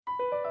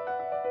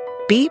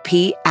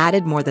BP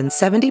added more than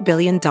 $70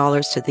 billion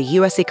to the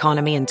U.S.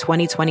 economy in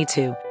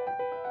 2022.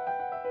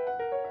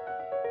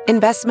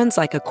 Investments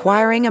like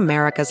acquiring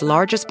America's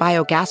largest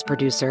biogas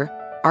producer,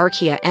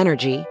 Archaea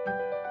Energy,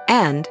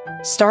 and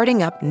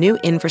starting up new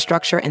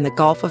infrastructure in the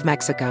Gulf of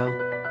Mexico.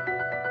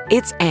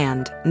 It's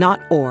and,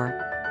 not or.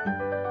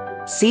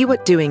 See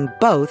what doing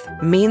both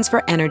means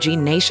for energy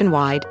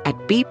nationwide at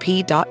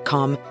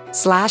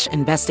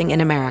bp.com/investing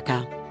in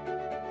America.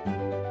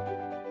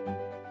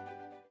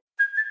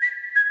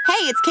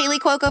 Hey, it's Kaylee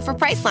Cuoco for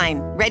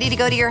Priceline. Ready to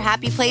go to your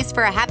happy place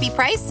for a happy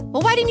price?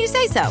 Well, why didn't you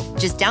say so?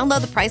 Just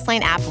download the Priceline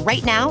app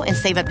right now and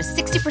save up to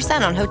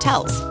 60% on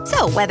hotels.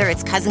 So whether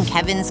it's Cousin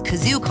Kevin's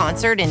Kazoo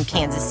Concert in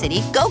Kansas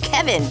City, go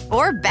Kevin,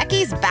 or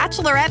Becky's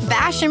Bachelorette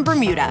Bash in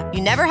Bermuda,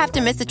 you never have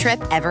to miss a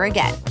trip ever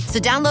again. So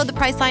download the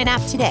Priceline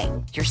app today.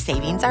 Your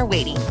savings are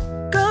waiting.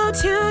 Go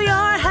to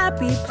your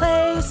happy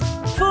place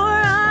for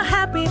a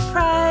happy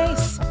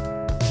price.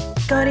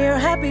 Go to your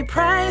happy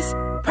price,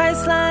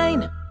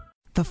 Priceline.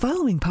 The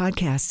following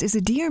podcast is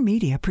a Dear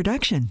Media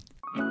production.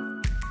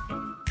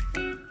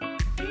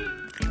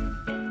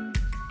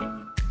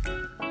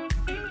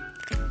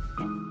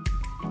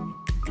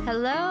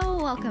 Hello,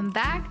 welcome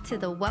back to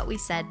the What We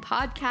Said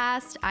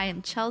podcast. I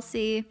am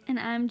Chelsea. And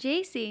I'm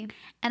JC.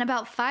 And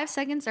about 5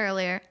 seconds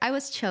earlier, I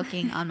was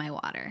choking on my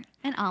water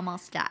and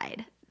almost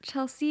died.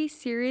 Chelsea,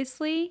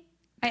 seriously?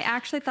 I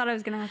actually thought I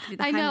was going to have to do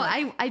the I know,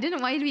 Heimlich. I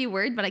didn't want you to be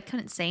worried, but I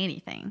couldn't say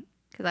anything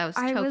because I was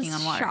choking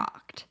on water. I was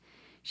shocked.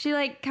 She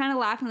kind of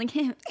laughed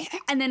and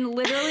and then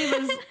literally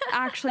was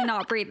actually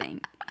not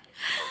breathing.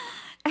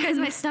 Because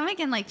my stomach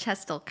and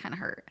chest still kind of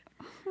hurt.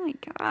 Oh my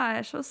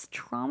gosh, that was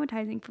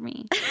traumatizing for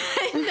me.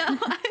 I know.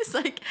 I was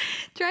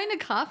trying to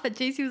cough, but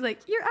JC was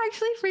like, "You're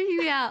actually freaking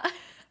me out."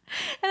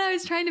 And I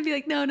was trying to be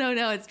like, no,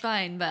 it's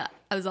fine. But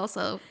I was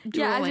also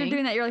drooling. Yeah, as you're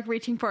doing that, you're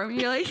reaching for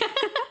me. You're like,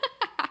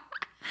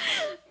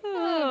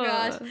 oh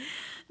gosh.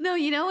 No,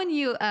 you know when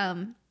you're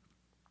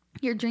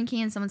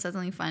drinking and someone says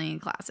something funny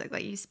and classic,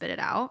 you spit it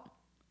out?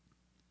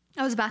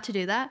 I was about to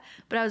do that,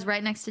 but I was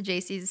right next to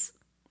JC's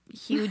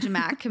huge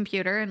Mac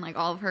computer and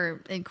all of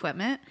her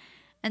equipment.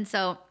 And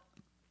so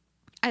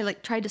I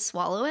tried to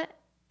swallow it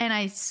and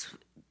I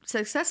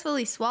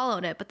successfully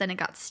swallowed it, but then it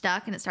got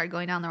stuck and it started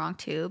going down the wrong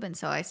tube. And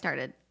so it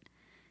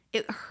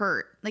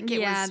hurt. It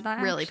was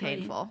really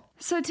painful.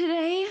 So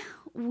today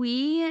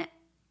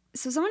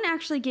someone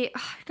actually gave,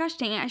 gosh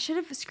dang it, I should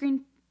have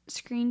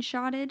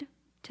screenshotted,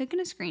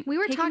 taken a screen. We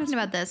were talking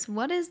about this.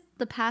 What is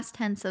the past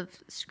tense of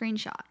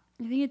screenshot?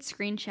 I think it's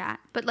screenshot.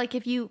 But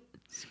if you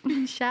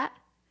screenshot,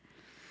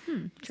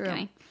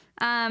 true.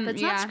 But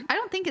it's not. I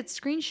don't think it's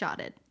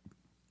screenshotted.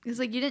 It's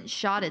you didn't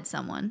shotted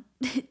someone.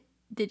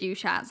 Did you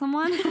shot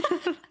someone?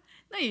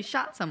 No, you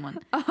shot someone.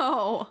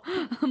 Oh,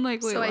 I'm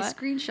wait, so what? I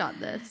screenshot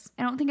this.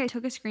 I don't think I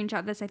took a screenshot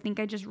of this. I think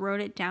I just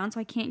wrote it down, so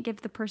I can't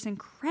give the person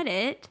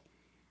credit.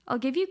 I'll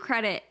give you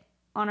credit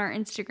on our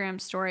Instagram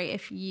story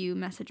if you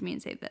message me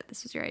and say that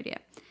this was your idea.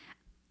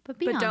 But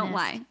don't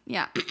lie.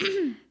 Yeah.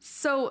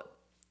 So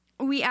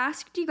we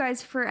asked you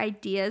guys for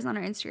ideas on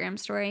our Instagram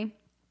story,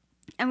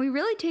 and we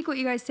really take what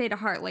you guys say to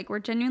heart. We're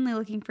genuinely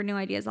looking for new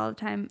ideas all the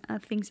time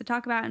of things to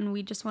talk about, and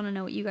we just want to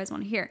know what you guys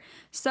want to hear.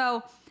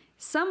 So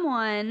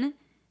someone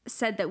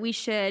said that we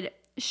should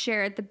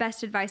share the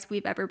best advice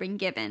we've ever been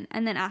given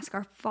and then ask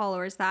our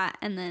followers that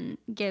and then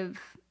give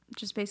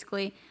just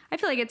basically, I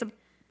feel like it's a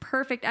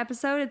perfect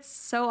episode. It's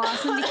so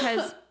awesome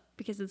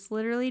because it's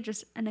literally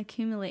just an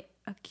accumulation.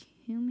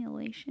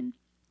 Accumulation.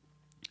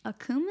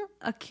 Hakuna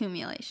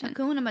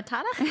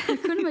Matata?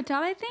 Hakuna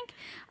Matata, I think.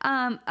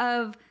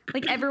 Of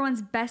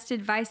everyone's best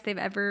advice they've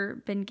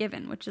ever been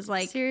given, which is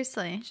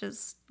seriously,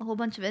 just a whole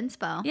bunch of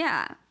inspo.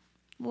 Yeah.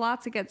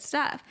 Lots of good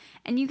stuff.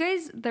 And you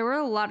guys, there were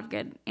a lot of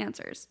good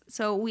answers.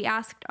 So we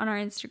asked on our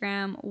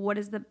Instagram, what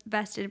is the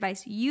best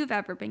advice you've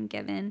ever been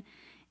given?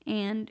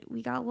 And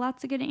we got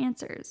lots of good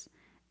answers.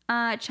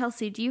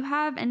 Chelsea, do you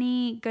have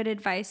any good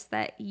advice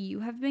that you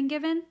have been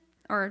given?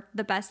 Or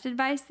the best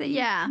advice that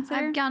you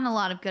consider? I've gotten a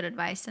lot of good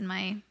advice in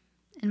my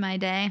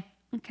day.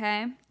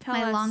 Okay. Tell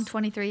us. My us. long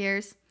 23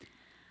 years.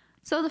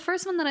 So the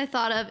first one that I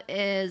thought of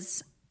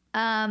is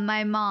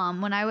my mom.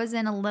 When I was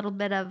in a little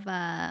bit of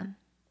a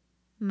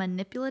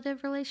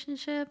manipulative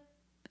relationship.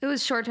 It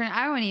was short term.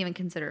 I wouldn't even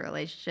consider a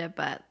relationship,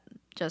 but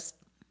just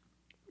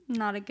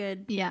not a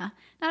good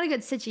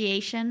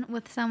situation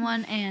with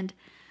someone. And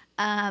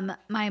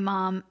my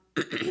mom,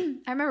 I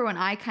remember when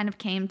I kind of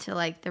came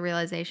to the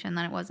realization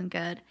that it wasn't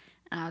good,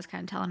 and I was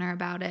kind of telling her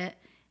about it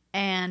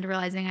and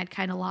realizing I'd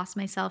kind of lost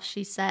myself.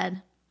 She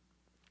said,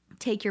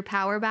 take your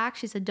power back.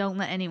 She said, don't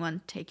let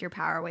anyone take your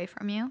power away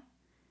from you.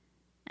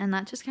 And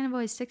that just kind of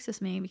always sticks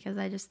with me because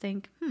I just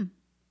think,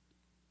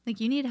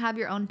 you need to have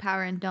your own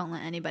power and don't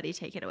let anybody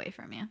take it away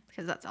from you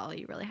because that's all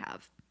you really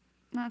have.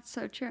 That's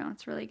so true.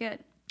 That's really good.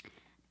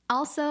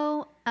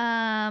 Also,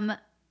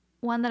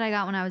 one that I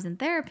got when I was in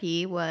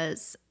therapy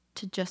was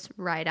to just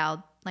ride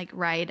out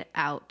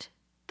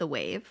the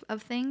wave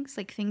of things.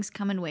 Things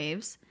come in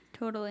waves.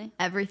 Totally.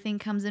 Everything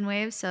comes in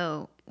waves.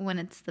 So when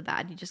it's the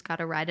bad, you just got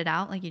to ride it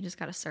out. You just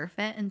got to surf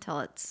it until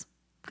it's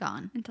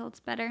gone. Until it's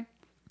better.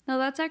 No,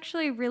 that's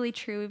actually really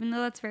true. Even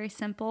though that's very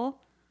simple,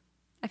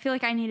 I feel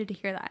like I needed to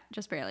hear that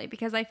just barely,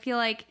 because I feel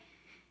like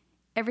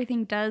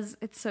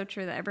it's so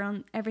true that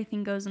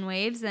everything goes in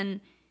waves. And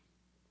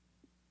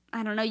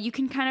I don't know,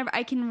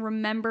 I can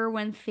remember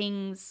when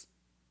things,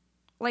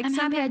 like, I'm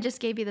happy I just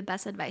gave you the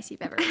best advice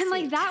you've ever received. and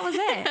like that was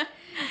it.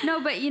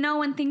 No, but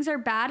when things are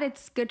bad,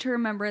 it's good to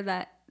remember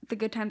that the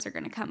good times are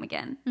going to come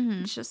again.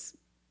 It's just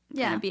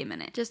going to be a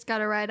minute. Just got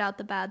to ride out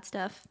the bad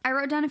stuff. I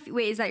wrote down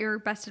wait, is that your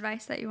best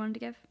advice that you wanted to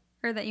give?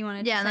 Or that you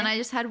wanted to say? Yeah, and then I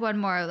just had one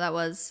more that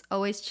was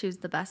always choose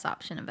the best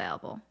option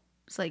available.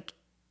 It's like,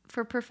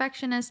 for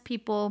perfectionist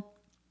people,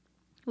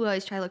 we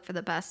always try to look for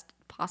the best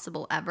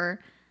possible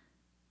ever,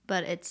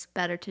 but it's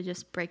better to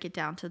just break it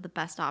down to the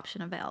best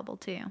option available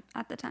to you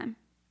At the time.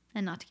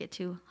 and not to get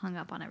too hung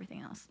up on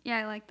everything else. Yeah,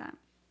 I like that.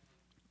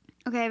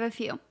 Okay, I have a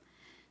few.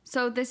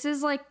 So this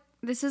is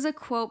a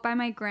quote by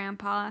my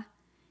grandpa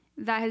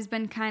that has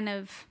been kind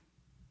of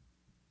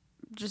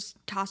just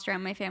tossed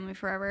around my family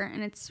forever,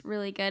 and it's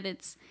really good.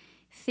 It's,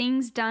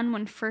 things done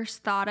when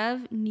first thought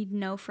of need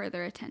no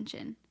further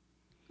attention.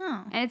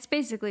 Oh. And it's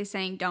basically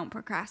saying don't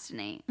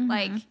procrastinate.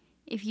 Like,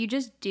 if you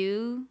just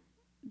do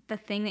the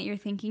thing that you're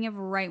thinking of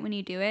right when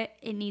you do it,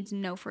 it needs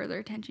no further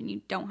attention.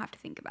 You don't have to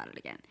think about it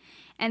again.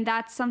 And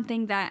that's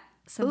something that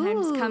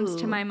sometimes comes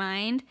to my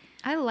mind.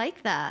 I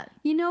like that.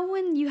 You know,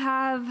 when you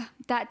have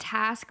that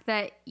task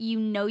that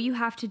you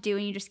have to do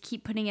and you just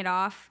keep putting it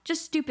off,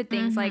 just stupid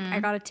things like I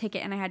got a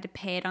ticket and I had to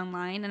pay it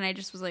online, and I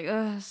just was like,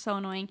 ugh, so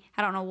annoying.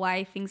 I don't know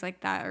why things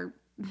like that are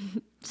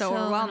so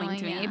overwhelming annoying,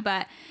 to me, yeah.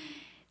 but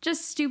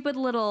just stupid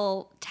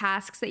little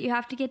tasks that you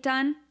have to get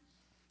done.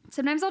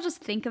 Sometimes I'll just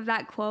think of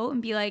that quote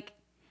and be like,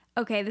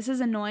 okay, this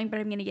is annoying, but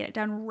I'm going to get it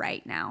done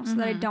right now so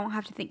that I don't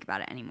have to think about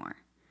it anymore.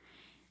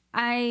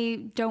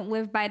 I don't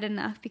live by it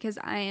enough because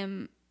I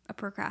am a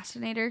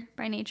procrastinator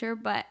by nature,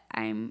 but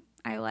I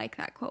like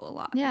that quote a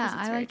lot. Yeah, because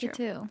it's I very like it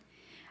true. too.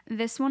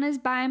 This one is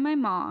by my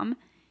mom.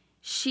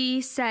 She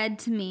said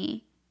to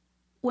me,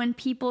 when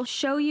people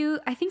show you,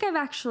 I think I've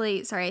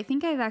actually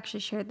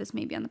shared this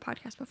maybe on the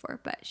podcast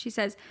before, but she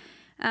says,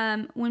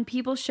 when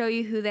people show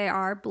you who they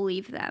are,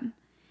 believe them.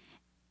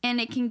 And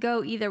it can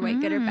go either way,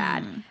 good or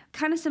bad.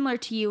 Kind of similar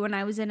to you when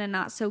I was in a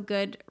not so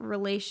good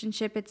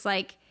relationship. It's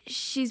like,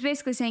 she's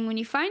basically saying when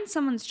you find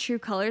someone's true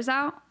colors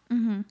out,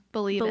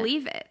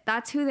 believe it.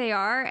 That's who they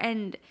are.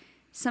 And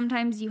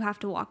sometimes you have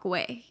to walk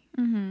away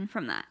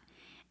from that.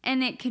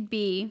 And it could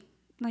be,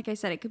 like I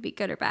said, it could be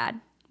good or bad.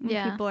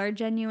 When people are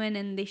genuine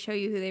and they show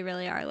you who they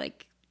really are,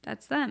 like,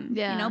 that's them.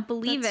 Yeah,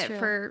 believe that's it true.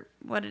 for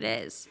what it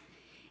is.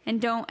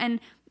 And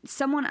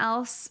someone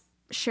else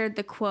shared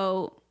the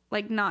quote,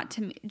 like, not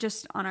to me,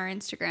 just on our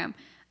Instagram,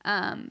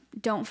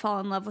 don't fall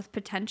in love with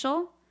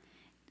potential.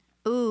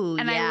 Ooh,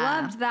 And yeah.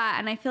 I loved that.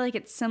 And I feel like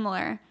it's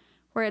similar,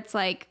 where it's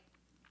like,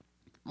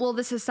 well,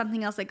 this is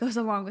something else that goes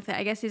along with it.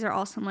 I guess these are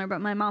all similar,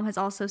 but my mom has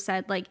also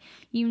said, like,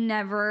 you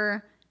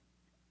never,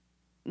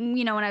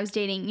 when I was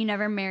dating, you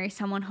never marry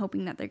someone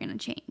hoping that they're going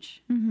to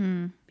change.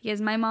 Mm-hmm.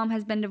 Because my mom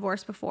has been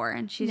divorced before,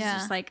 and she's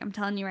just like, I'm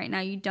telling you right now,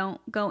 you don't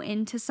go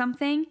into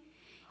something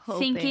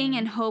thinking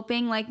and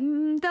hoping like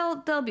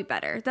they'll be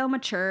better, they'll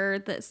mature,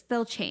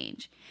 they'll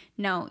change.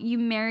 No, you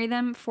marry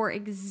them for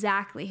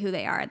exactly who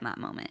they are in that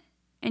moment,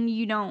 and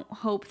you don't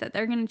hope that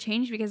they're going to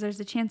change, because there's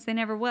a chance they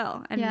never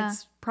will. And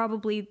it's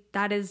probably,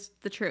 that is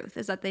the truth,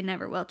 is that they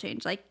never will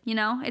change. Like,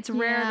 it's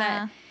rare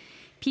that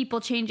people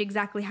change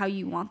exactly how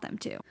you want them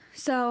to.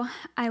 So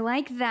I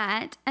like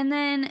that. And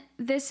then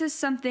this is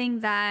something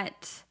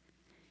that,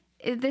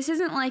 this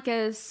isn't like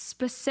a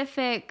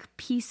specific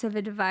piece of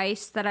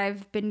advice that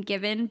I've been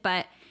given,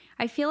 but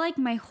I feel like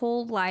my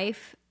whole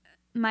life,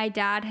 my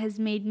dad has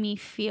made me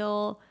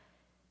feel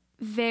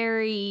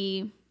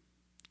very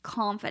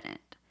confident.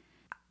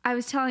 I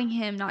was telling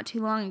him not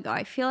too long ago,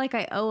 I feel like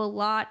I owe a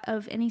lot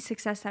of any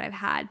success that I've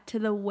had to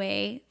the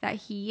way that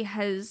he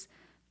has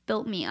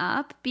built me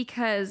up,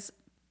 because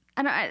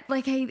I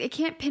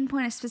can't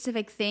pinpoint a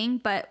specific thing,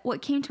 but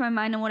what came to my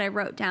mind and what I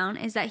wrote down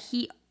is that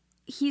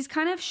he's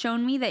kind of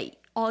shown me that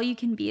all you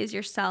can be is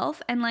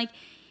yourself. And like,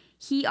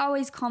 he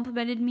always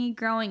complimented me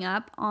growing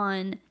up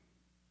on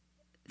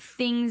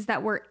things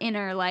that were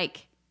inner,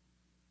 like,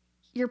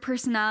 your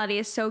personality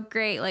is so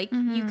great, like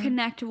you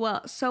connect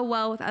so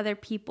well with other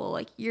people,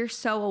 like you're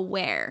so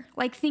aware,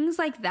 like things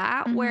like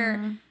that,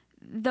 where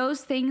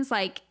those things,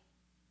 like,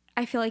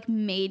 I feel like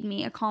made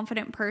me a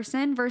confident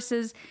person.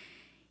 Versus,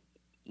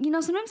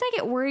 sometimes I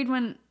get worried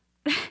when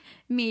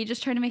me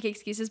just trying to make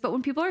excuses, but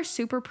when people are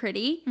super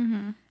pretty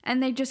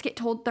and they just get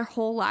told their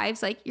whole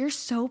lives, like, you're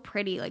so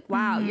pretty, like,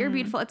 wow, you're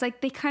beautiful, it's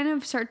like they kind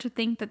of start to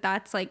think that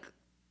that's like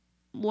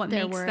what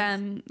makes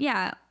them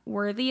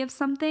worthy of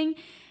something.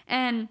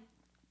 And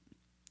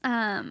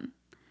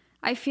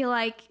I feel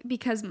like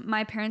because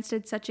my parents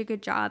did such a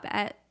good job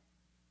at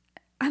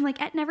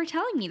never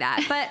telling me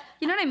that, but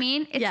you know what I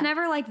mean? It's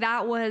never like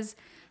that was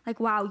like,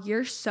 wow,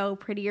 you're so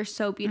pretty, you're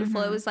so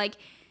beautiful. It was like,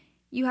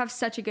 you have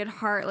such a good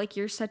heart, like,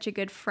 you're such a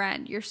good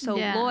friend, you're so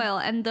loyal.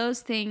 And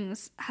those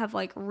things have,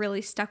 like,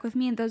 really stuck with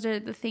me. And those are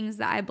the things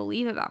that I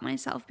believe about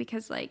myself,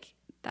 because, like,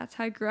 that's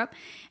how I grew up.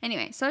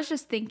 Anyway, so I was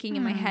just thinking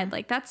in my head,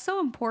 like, that's so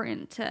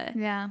important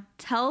to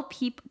tell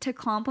people, to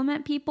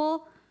compliment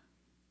people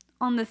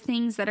on the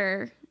things that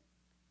are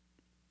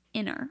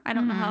inner. I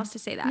don't know how else to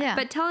say that. Yeah.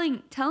 But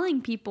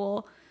telling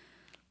people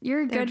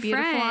you're a They're good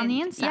beautiful friend. on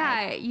the inside.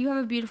 Yeah, you have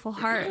a beautiful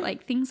heart.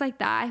 Like, things like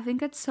that. I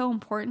think it's so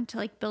important to,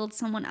 like, build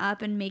someone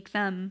up and make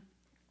them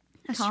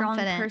a strong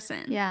Confident.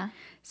 person. Yeah.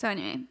 So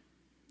anyway,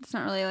 it's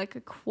not really like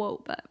a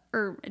quote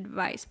or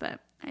advice, but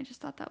I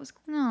just thought that was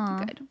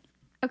Aw. good.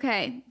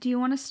 Okay, do you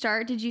want to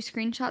start? Did you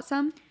screenshot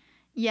some?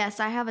 Yes,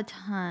 I have a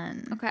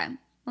ton. Okay,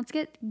 let's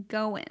get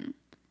going.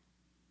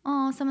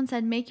 Oh, someone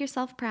said, make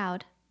yourself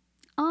proud.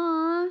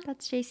 Aw,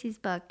 That's JC's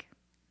book.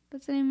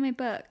 that's the name of my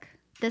book.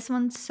 This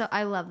one's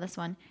I love this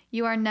one.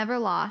 You are never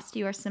lost.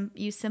 You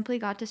simply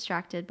got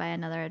distracted by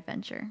another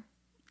adventure.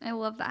 I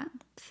love that.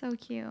 So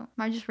cute. Am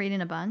I just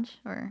reading a bunch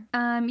or?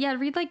 Yeah,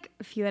 read like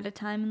a few at a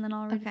time and then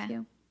I'll read a Okay.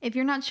 few. If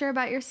you're not sure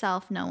about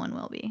yourself, no one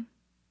will be.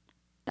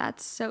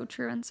 That's so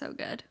true and so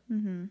good.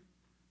 Mm-hmm.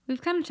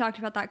 We've kind of talked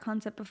about that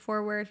concept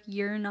before where if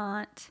you're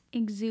not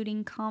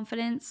exuding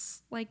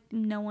confidence, like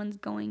no one's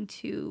going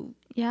to.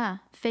 Yeah.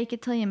 Fake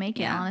it till you make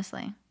it, Yeah.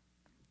 honestly.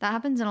 That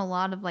happens in a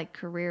lot of like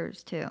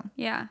careers too,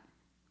 Yeah.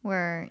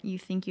 where you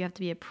think you have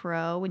to be a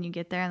pro when you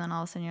get there and then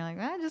all of a sudden you're like,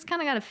 I just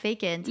kind of got to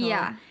fake it until.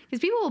 Yeah. Because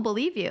people will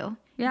believe you.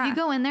 Yeah. If you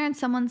go in there and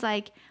someone's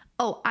like,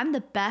 oh, I'm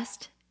the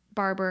best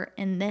barber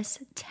in this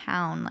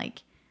town,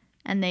 like,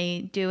 and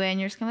they do it and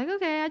you're just kind of like,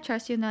 okay, I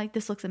trust you. And they're like,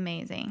 this looks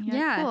amazing. You're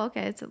Yeah. like, cool,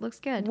 okay, it looks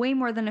good. Way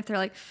more than if they're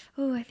like,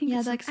 oh, I think Yeah,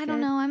 this they're like, looks I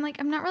don't good. know. I'm like,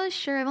 I'm not really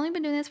sure. I've only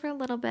been doing this for a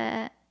little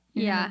bit.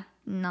 You're Yeah.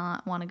 gonna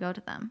not want to go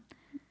to them.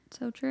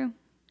 So true.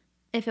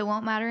 If it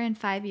won't matter in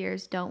 5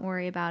 years, don't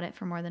worry about it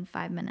for more than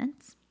 5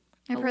 minutes.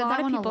 I've A heard lot that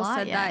of one people a lot.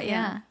 said that,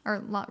 yeah. Or a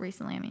lot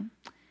recently, I mean.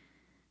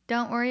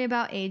 Don't worry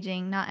about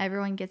aging. Not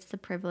everyone gets the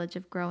privilege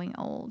of growing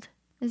old.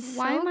 It's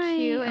Why so am I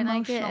cute, and I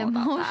get emotional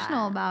about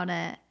emotional that? about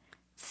it.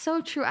 It's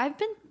so true. I've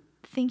been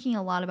thinking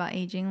a lot about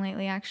aging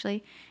lately,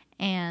 actually,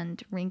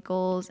 and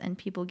wrinkles and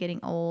people getting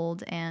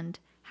old, and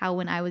how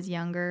when I was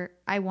younger,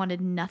 I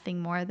wanted nothing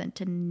more than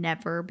to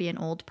never be an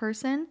old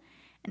person.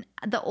 And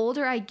the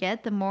older I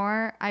get, the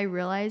more I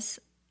realize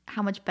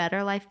how much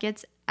better life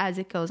gets as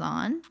it goes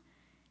on.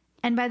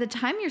 And by the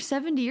time you're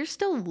 70, you're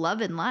still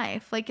loving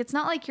life. Like, it's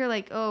not like you're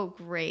like, oh,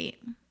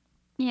 great,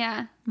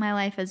 Yeah. my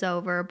life is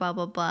over, blah,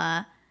 blah,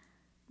 blah.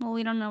 Well,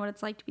 we don't know what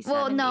it's like to be 70.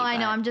 Well, no, I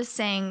know. but- I'm just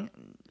saying,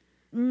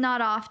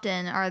 not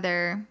often are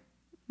there,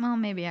 well,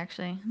 maybe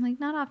actually, like,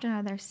 not often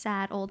are there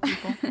sad old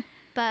people.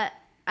 But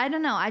I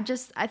don't know. I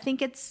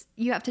think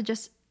you have to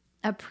just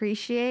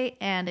appreciate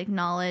and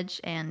acknowledge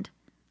and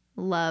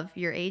love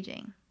your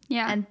aging.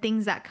 Yeah. And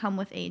things that come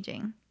with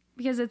aging.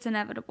 because it's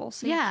inevitable,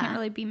 so you Yeah. can't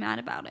really be mad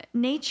about it.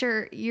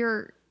 Nature,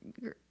 your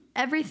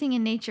everything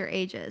in nature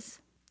ages.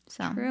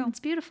 So True. it's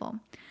beautiful.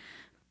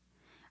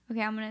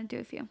 Okay, I'm going to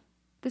do a few.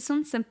 This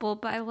one's simple,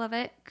 but I love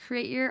it.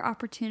 Create your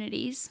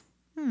opportunities.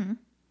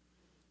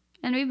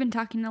 And we've been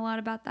talking a lot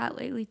about that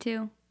lately,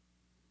 too.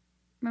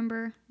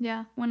 Remember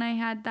Yeah. when I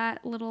had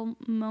that little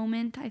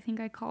moment, I think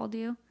I called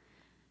you?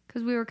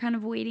 Because we were kind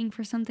of waiting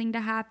for something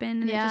to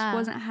happen, and it Yeah. just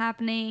wasn't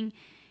happening.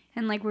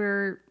 And, like, we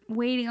were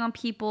waiting on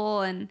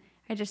people, and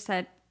I just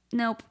said,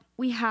 nope,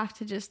 we have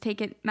to just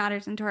take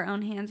matters into our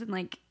own hands and,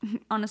 like,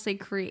 honestly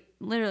create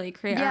our own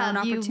Yeah, you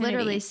opportunity.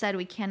 literally said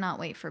we cannot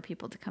wait for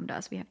people to come to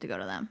us. We have to go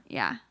to them.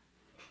 Yeah.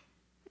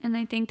 And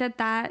I think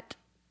that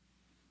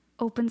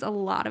opens a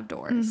lot of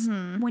doors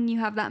when you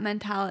have that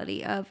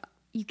mentality of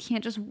you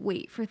can't just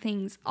wait for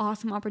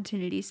awesome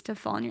opportunities to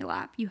fall in your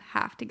lap. You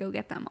have to go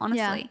get them. Honestly,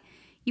 Yeah.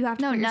 you have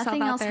to No, put yourself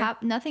nothing out else there.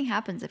 nothing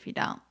happens if you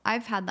don't.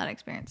 I've had that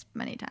experience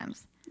many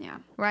times Yeah.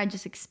 where I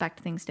just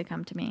expect things to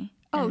come to me.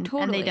 Oh, and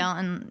totally. they don't,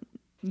 and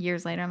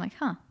years later I'm like,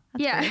 huh.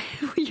 That's Yeah.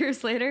 weird.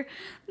 Years later,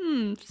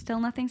 still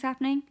nothing's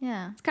happening.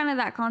 Yeah. It's kind of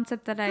that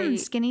concept that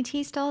Skinny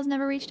Tea still has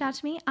never reached out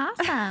to me.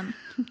 Awesome.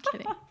 I'm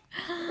kidding.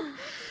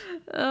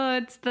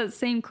 it's the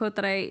same quote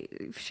that I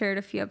shared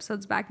a few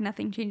episodes back.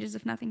 Nothing changes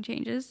if nothing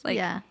changes. Like,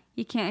 Yeah.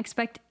 you can't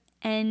expect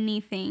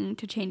anything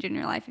to change in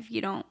your life if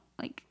you don't,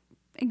 like,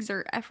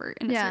 exert effort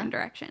in a Yeah. certain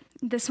direction.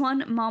 This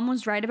one, mom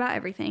was right about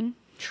everything.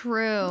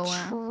 True.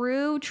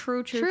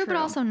 True, But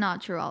also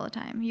not true all the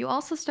time. You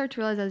also start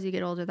to realize as you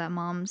get older that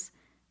moms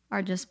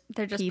are just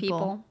they're just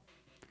people.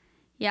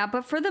 Yeah,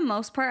 but for the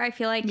most part, I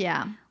feel like,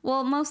 Yeah.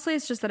 well, mostly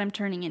it's just that I'm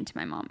turning into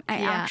my mom. I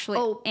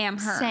actually am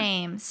her.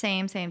 Same.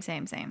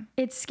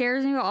 It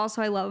scares me, but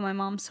also I love my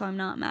mom, so I'm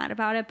not mad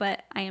about it.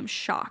 But I am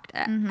shocked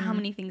at how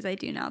many things I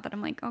do now that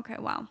I'm like, okay,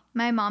 wow.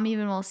 My mom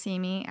even will see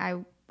me.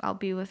 I'll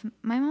be with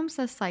my mom's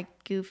just like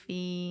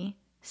goofy,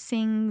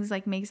 sings,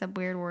 like makes up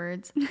weird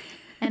words.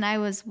 And I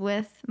was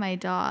with my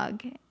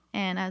dog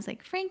and I was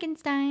like,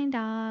 Frankenstein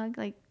dog,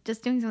 like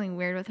just doing something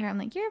weird with her. I'm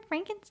like, you're a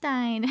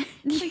Frankenstein.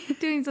 Like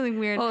doing something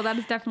weird. Oh, that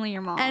is definitely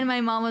your mom. And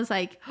my mom was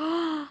like,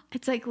 oh,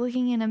 it's like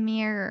looking in a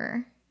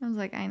mirror. I was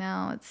like, I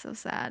know, it's so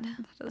sad.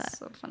 That's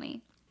so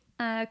funny.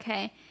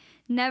 Okay.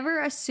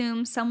 Never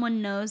assume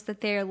someone knows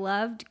that they are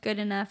loved, good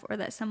enough, or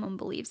that someone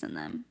believes in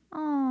them.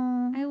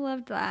 Oh, I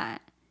loved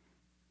that.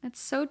 That's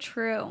so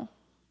true.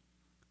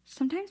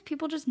 sometimes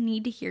people just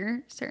need to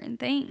hear certain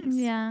things.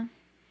 Yeah.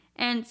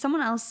 And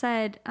someone else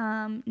said,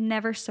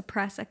 never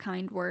suppress a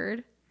kind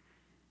word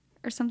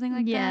or something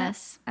like that.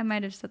 Yes. I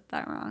might have said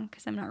that wrong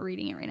because I'm not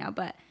reading it right now.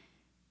 But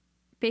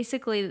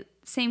basically,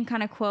 same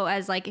kind of quote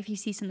as like if you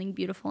see something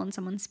beautiful and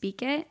someone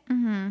speak it.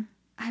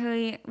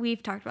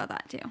 We've talked about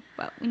that too,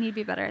 but we need to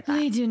be better at that.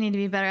 We do need to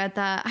be better at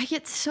that. I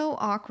get so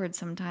awkward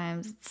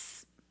sometimes.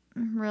 It's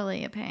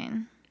really a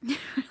pain.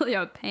 Really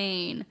a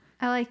pain.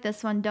 I like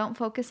this one. Don't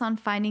focus on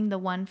finding the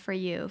one for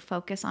you.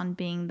 Focus on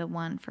being the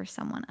one for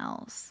someone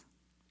else.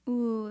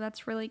 Ooh,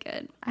 that's really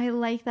good. I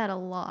like that a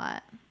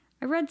lot.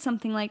 I read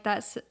something like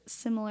that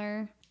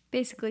similar,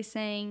 basically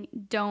saying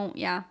don't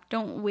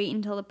wait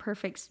until the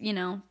perfect,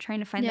 trying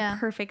to find the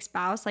perfect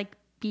spouse. Like,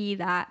 be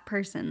that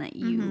person that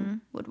you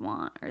would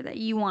want or that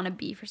you want to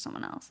be for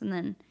someone else. And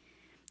then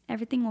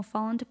everything will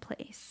fall into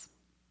place.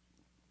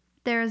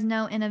 There is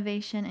no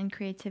innovation and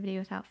creativity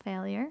without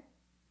failure.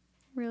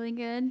 Really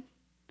good.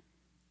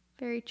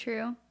 Very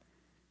true.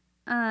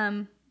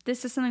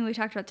 This is something we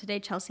talked about today,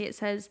 Chelsea. It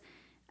says,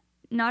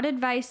 not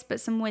advice, but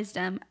some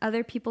wisdom.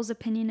 Other people's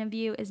opinion of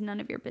you is none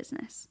of your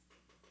business.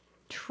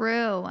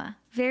 True.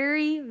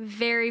 Very,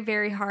 very,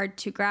 very hard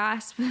to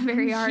grasp.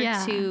 Very hard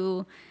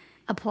to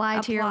apply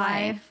to your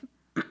life.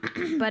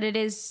 But it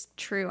is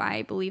true.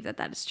 I believe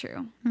that is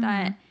true.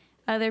 That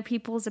other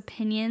people's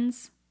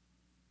opinions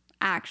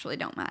actually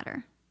don't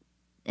matter.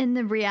 In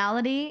the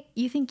reality,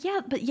 you think,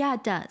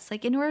 it does.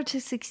 Like, in order to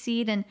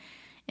succeed and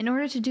in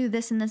order to do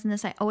this and this and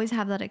this, I always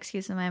have that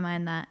excuse in my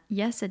mind that,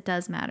 yes, it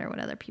does matter what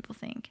other people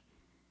think.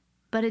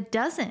 But it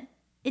doesn't.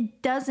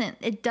 It doesn't.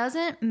 It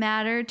doesn't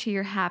matter to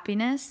your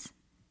happiness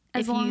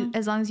as long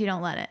as you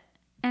don't let it.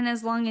 And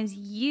as long as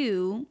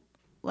you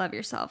love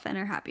yourself and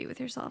are happy with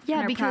yourself. Yeah,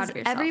 and are because proud of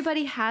yourself.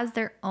 everybody has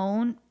their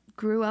own,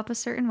 grew up a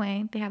certain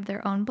way. They have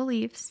their own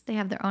beliefs. They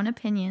have their own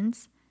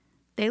opinions.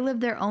 They live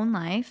their own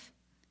life.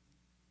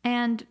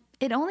 And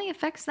it only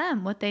affects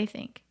them, what they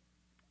think.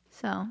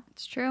 So.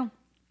 It's true.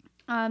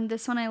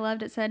 This one I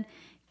loved. It said,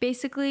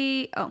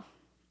 it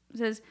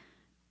says,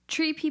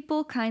 treat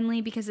people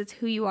kindly because it's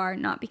who you are,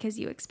 not because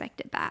you expect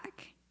it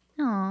back.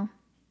 Oh,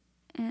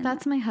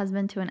 that's my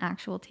husband to an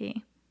actual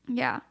T.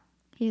 Yeah.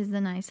 He's the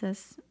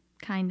nicest,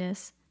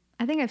 kindest.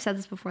 I think I've said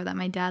this before that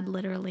my dad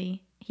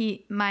literally,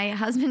 my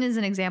husband is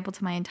an example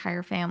to my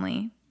entire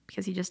family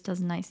because he just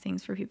does nice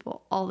things for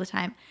people all the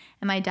time.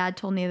 And my dad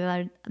told me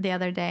the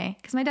other day,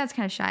 because my dad's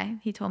kind of shy,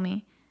 he told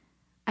me,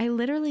 I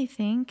literally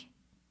think,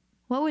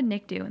 what would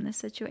Nick do in this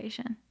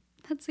situation?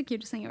 That's the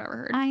cutest thing I've ever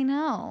heard. I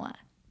know.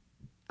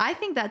 I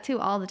think that too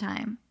all the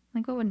time.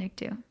 Like, what would Nick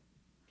do?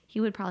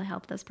 He would probably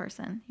help this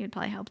person. He would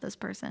probably help this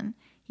person.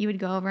 He would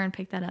go over and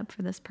pick that up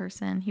for this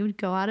person. He would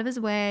go out of his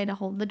way to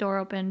hold the door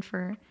open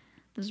for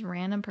this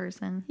random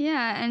person.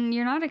 Yeah, and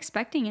you're not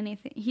expecting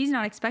anything. He's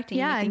not expecting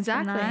anything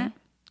from that.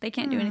 They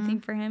can't do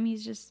anything for him.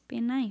 He's just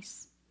being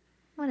nice.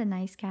 What a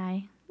nice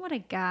guy. What a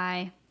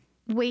guy.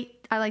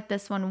 Wait, I like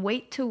this one.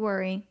 Wait to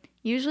worry.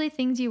 Usually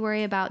things you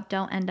worry about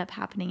don't end up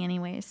happening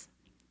anyways.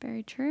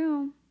 Very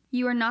true.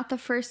 You are not the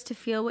first to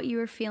feel what you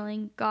were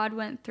feeling. God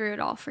went through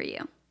it all for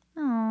you.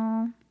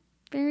 Oh,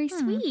 very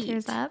sweet.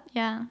 Tears up.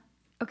 Yeah.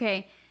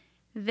 Okay,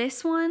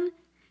 this one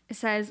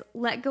says,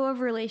 let go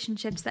of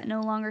relationships that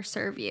no longer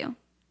serve you.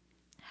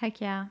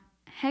 Heck yeah.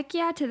 Heck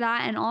yeah to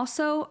that. And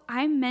also,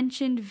 I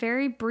mentioned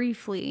very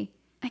briefly,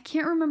 I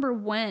can't remember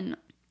when.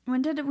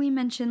 When did we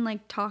mention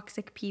like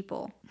toxic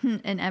people?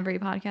 In every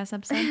podcast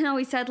episode? No,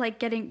 we said like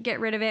get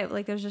rid of it.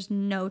 Like there's just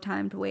no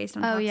time to waste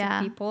on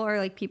toxic people or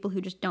like people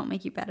who just don't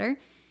make you better.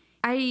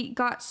 I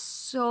got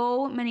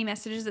so many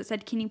messages that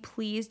said, can you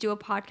please do a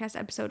podcast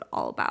episode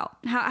all about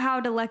how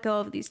to let go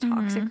of these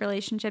toxic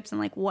relationships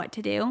and like what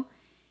to do?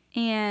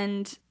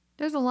 And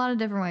there's a lot of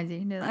different ways you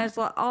can do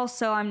that.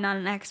 Also, I'm not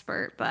an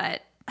expert,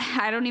 but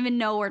I don't even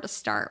know where to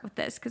start with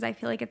this because I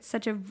feel like it's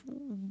such a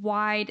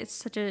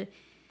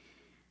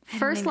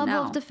first level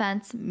of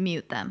defense,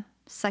 mute them.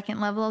 Second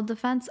level of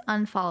defense,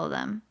 unfollow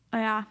them. Oh,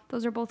 yeah,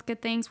 those are both good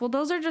things. Well,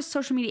 those are just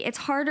social media. It's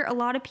harder. A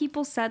lot of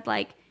people said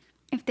like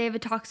if they have a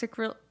toxic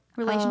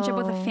relationship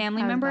with a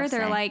family member,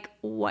 they're like,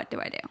 what do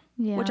I do?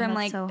 Yeah, which I'm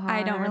like, so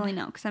I don't really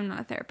know because I'm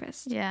not a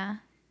therapist. Yeah.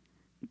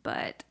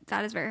 But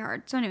that is very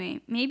hard. So anyway,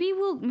 maybe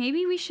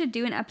we should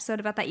do an episode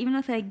about that, even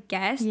with a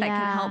guest that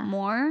can help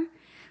more.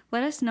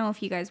 Let us know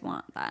if you guys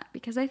want that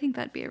because I think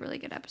that'd be a really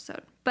good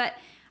episode. But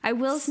I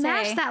will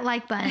smash that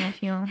like button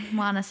if you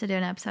want us to do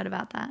an episode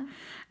about that.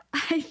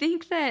 I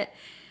think that,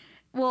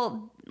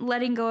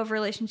 letting go of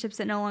relationships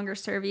that no longer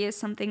serve you is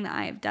something that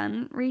I have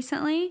done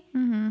recently.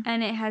 Mm-hmm.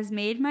 And it has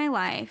made my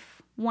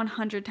life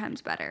 100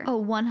 times better. Oh,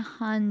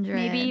 100.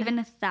 Maybe even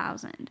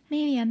 1,000.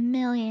 Maybe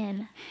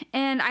 1,000,000.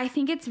 And I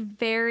think it's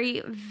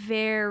very,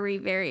 very,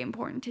 very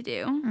important to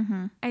do.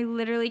 Mm-hmm. I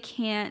literally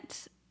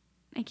can't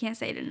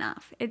say it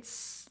enough.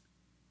 It's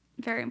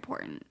very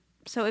important.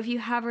 So if you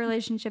have a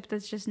relationship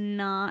that's just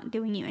not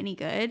doing you any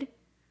good,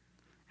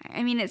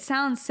 I mean, it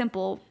sounds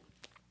simple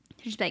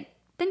to just like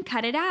then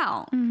cut it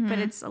out. But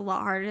it's a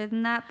lot harder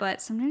than that.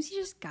 But sometimes you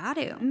just got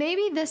to.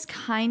 Maybe this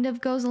kind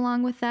of goes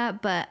along with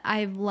that, but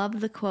I love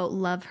the quote,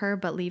 love her,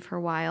 but leave her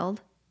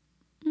wild.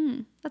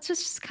 That's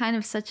just kind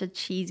of such a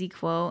cheesy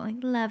quote. Like,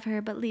 love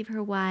her, but leave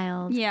her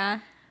wild. Yeah.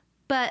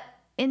 But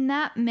in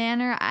that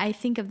manner, I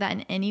think of that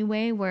in any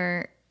way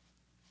where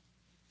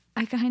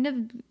I kind of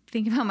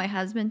think about my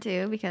husband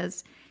too,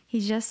 because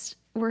he's just,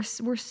 we're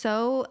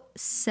so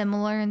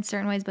similar in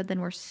certain ways, but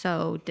then we're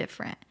so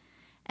different.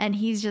 And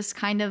he's just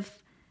kind of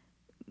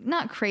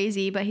not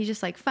crazy, but he's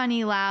just like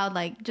funny, loud,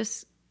 like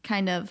just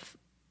kind of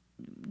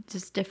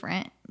just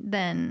different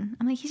than,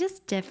 I'm like, he's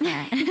just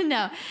different.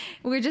 No,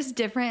 we're just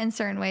different in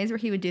certain ways where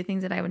he would do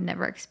things that I would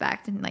never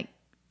expect. And like,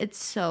 it's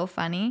so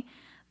funny.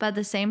 But at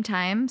the same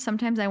time,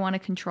 sometimes I want to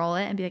control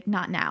it and be like,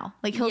 not now.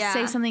 Like he'll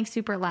say something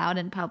super loud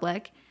in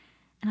public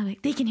and I'm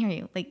like, they can hear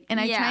you. Like, and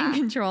I try and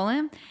control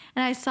him.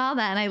 And I saw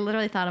that and I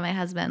literally thought of my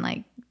husband,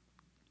 like,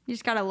 you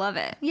just got to love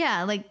it.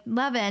 yeah, like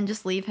love it and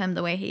just leave him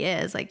the way he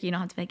is. Like, you don't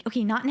have to be like,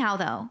 okay, not now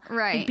though.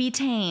 Right. Like, be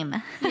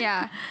tame.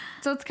 Yeah.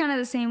 So it's kind of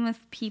the same with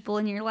people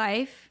in your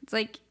life. It's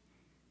like,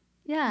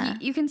 Yeah.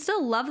 you can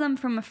still love them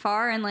from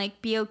afar and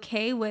like be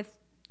okay with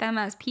them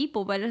as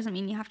people, but it doesn't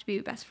mean you have to be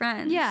best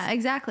friends. Yeah,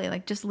 exactly.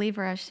 Like just leave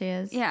her as she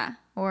is. Yeah.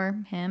 Or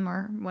him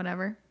or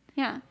whatever.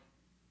 Yeah.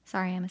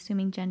 Sorry, I'm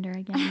assuming gender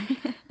again.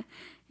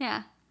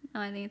 Yeah.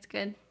 No, I think it's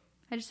good.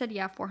 I just said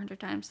 400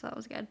 times, so that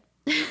was good.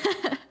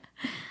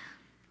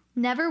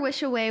 Never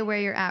wish away where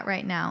you're at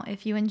right now.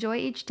 If you enjoy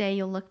each day,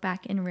 you'll look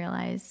back and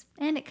realize,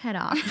 and it cut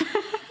off.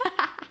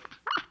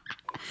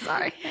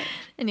 Sorry.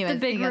 Anyway, The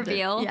big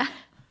reveal. Yeah.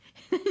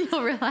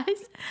 You'll realize,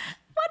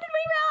 what did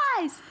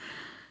we realize?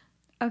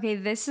 Okay,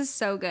 this is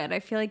so good. I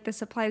feel like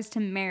this applies to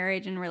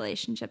marriage and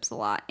relationships a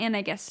lot. And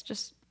I guess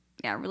just,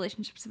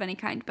 relationships of any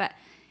kind. But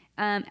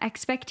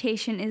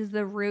expectation is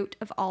the root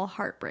of all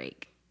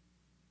heartbreak.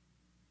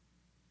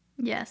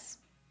 Yes.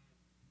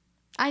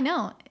 I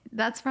know.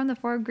 That's from the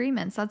 4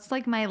 Agreements. That's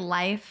like my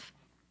life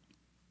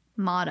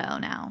motto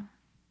now.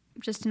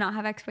 Just to not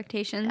have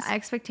expectations.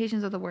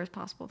 Expectations are the worst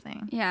possible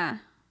thing. Yeah.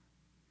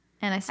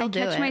 And I still do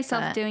it. I catch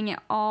myself but- doing it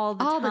all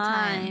the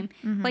time.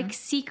 Mm-hmm. Like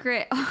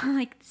secret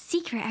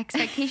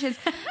expectations.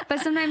 But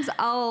sometimes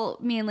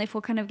me and Leif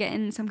will kind of get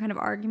in some kind of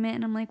argument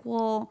and I'm like,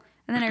 well,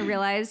 and then I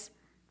realize,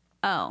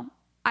 oh,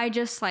 I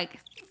just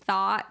like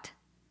thought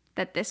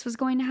that this was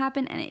going to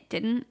happen and it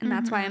didn't. And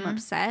that's why I'm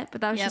upset.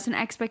 But that was just an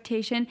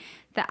expectation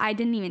that I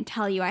didn't even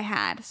tell you I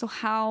had. So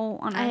how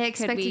on earth I could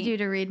expected we... you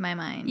to read my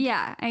mind.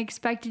 Yeah, I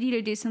expected you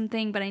to do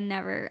something, but I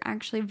never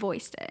actually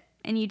voiced it.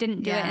 And you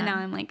didn't do it, and now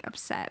I'm like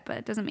upset, but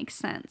it doesn't make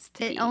sense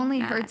to It be only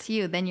mad. hurts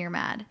you, then you're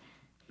mad.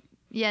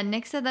 Yeah,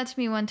 Nick said that to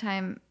me one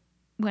time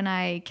when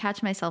I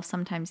catch myself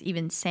sometimes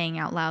even saying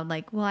out loud,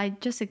 like, well, I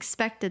just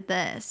expected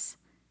this.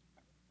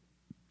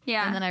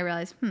 Yeah. And then I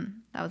realized,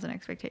 that was an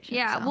expectation.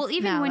 Yeah, So well,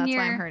 even now when that's you're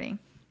why I'm hurting.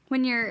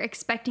 when you're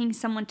expecting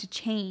someone to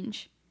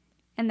change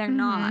and they're Mm-hmm.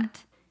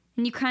 not,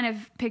 and you kind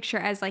of picture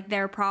it as like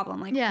their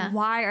problem, like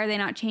why are they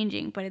not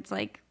changing? But it's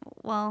like,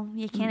 well,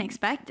 you can't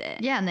expect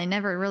it. Yeah, and they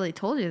never really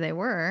told you they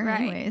were Right.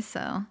 anyways,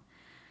 so.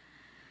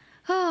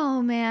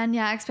 Oh, man.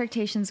 Yeah,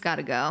 expectations got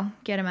to go.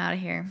 Get them out of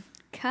here.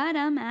 Cut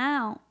them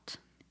out.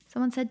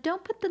 Someone said,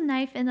 don't put the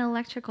knife in the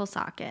electrical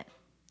socket.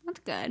 That's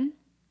good.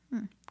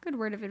 Good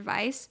word of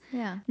advice.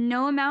 Yeah.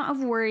 No amount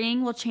of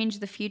worrying will change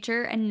the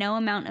future, and no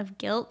amount of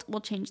guilt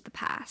will change the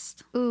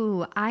past.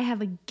 Ooh, I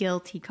have a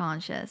guilty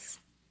conscience.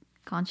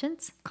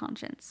 Conscience?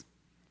 Conscience.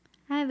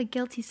 I have a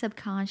guilty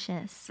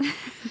subconscious. I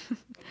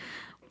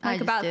Like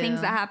just about do.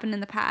 things that happened in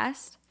the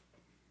past.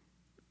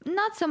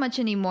 Not so much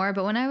anymore,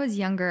 but when I was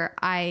younger,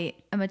 I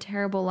am a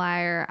terrible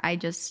liar.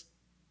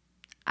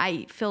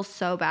 I feel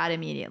so bad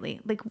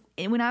immediately. Like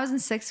when I was in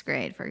 6th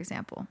grade, for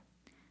example,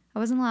 I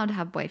wasn't allowed to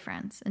have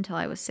boyfriends until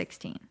I was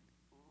 16.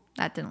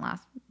 That didn't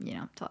last,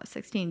 until I was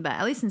 16, but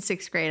at least in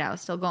 6th grade, I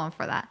was still going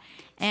for that.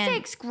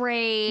 And 6th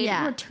grade.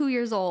 Yeah. You were 2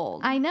 years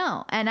old. I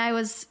know. And I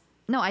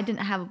didn't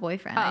have a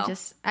boyfriend.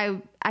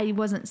 Oh. I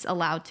wasn't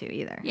allowed to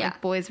either. Yeah.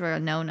 Like boys were a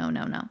no.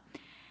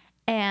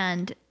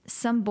 And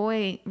some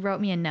boy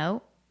wrote me a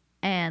note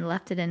and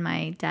left it in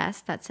my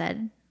desk that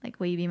said, like,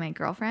 will you be my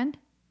girlfriend?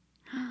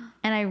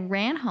 And I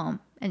ran home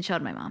and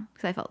showed my mom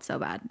because I felt so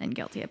bad and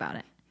guilty about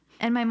it.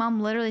 And my mom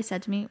literally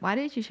said to me, why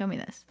did you show me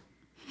this?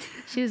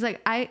 She was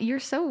like, you're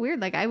so weird.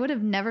 Like, I would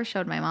have never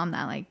showed my mom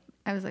that. Like,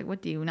 I was like,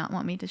 what, do you not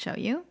want me to show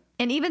you?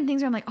 And even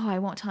things where I'm like, oh, I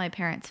won't tell my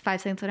parents.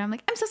 5 seconds later, I'm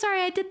like, I'm so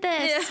sorry I did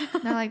this.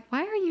 And they're like,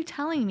 why are you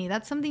telling me?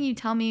 That's something you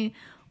tell me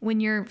when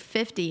you're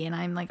 50 and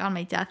I'm like on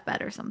my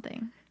deathbed or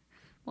something.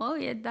 Whoa,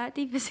 you had that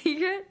deep of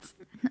secrets?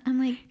 I'm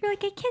like, You're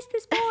like, I kissed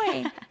this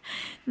boy.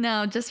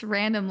 no, just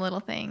random little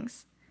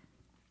things.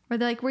 Or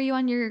they're like, were you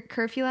on your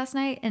curfew last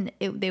night? And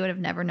they would have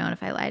never known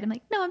if I lied. I'm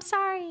like, no, I'm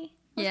sorry.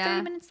 I was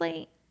 30 minutes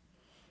late.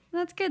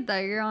 That's good, though.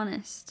 You're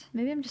honest.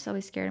 Maybe I'm just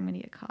always scared I'm going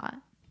to get caught.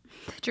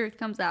 The truth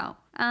comes out.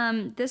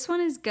 This one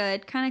is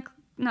good. Kind of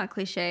not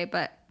cliche,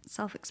 but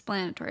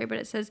self-explanatory. But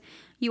it says,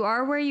 you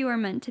are where you are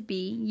meant to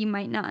be. You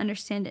might not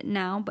understand it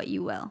now, but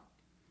you will.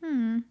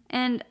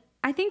 And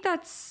I think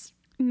that's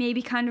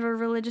maybe kind of a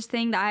religious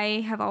thing that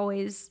I have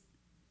always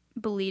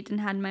believed and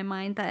had in my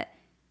mind, that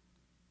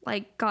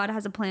like God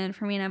has a plan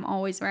for me and I'm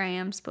always where I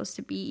am supposed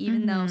to be,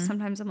 even though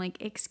sometimes I'm like,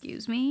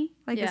 excuse me,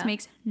 like this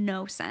makes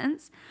no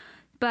sense.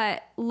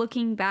 But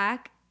looking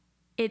back,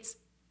 it's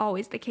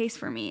always the case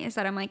for me, is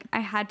that I'm like, I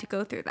had to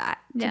go through that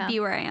to be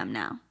where I am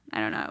now. I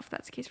don't know if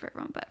that's the case for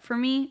everyone, but for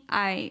me,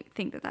 I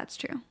think that that's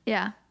true.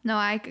 Yeah. No,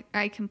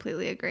 I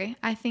completely agree.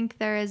 I think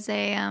there is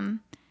a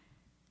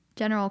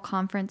general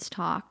conference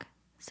talk.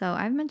 So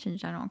I've mentioned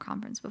general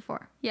conference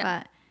before.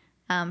 Yeah.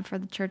 But for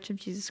the Church of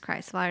Jesus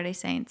Christ of Latter-day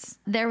Saints,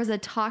 there was a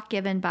talk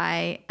given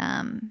by,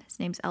 his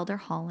name's Elder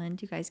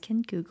Holland. You guys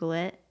can Google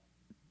it.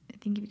 I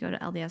think if you go to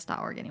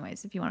LDS.org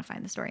anyways, if you want to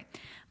find the story.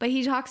 But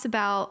he talks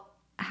about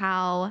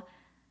how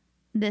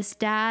this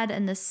dad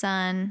and the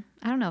son,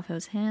 I don't know if it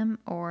was him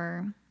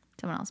or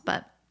someone else,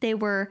 but they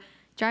were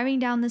driving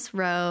down this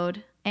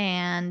road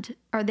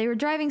or they were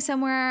driving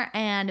somewhere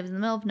and it was in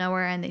the middle of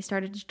nowhere and they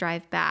started to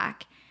drive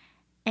back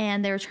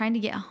and they were trying to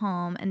get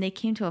home and they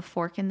came to a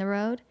fork in the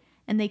road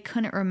and they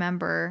couldn't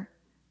remember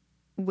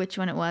which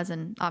one it was.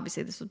 And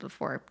obviously this was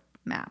before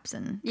maps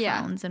and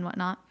phones and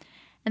whatnot.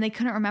 And they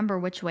couldn't remember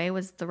which way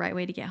was the right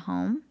way to get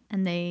home.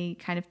 And they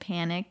kind of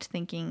panicked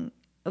thinking,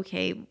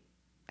 okay,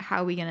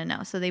 how are we going to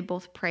know? So they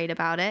both prayed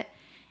about it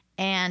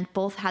and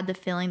both had the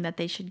feeling that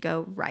they should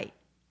go right.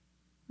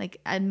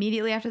 Like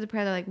immediately after the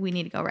prayer, they're like, we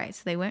need to go right.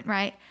 So they went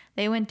right.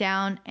 They went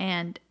down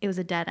and it was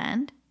a dead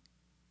end.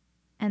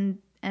 And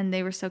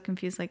they were so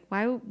confused. Like,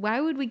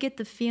 why would we get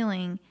the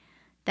feeling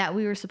that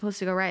we were supposed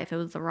to go right if it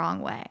was the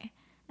wrong way?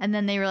 And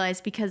then they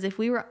realized because if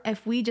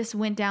we just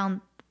went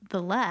down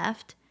the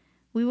left,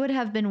 we would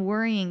have been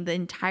worrying the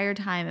entire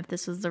time if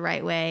this was the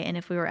right way and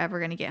if we were ever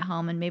going to get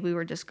home, and maybe we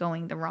were just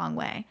going the wrong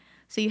way.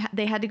 So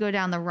they had to go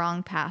down the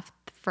wrong path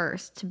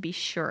first to be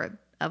sure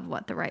of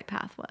what the right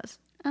path was.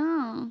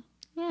 Oh,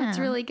 yeah. That's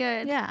really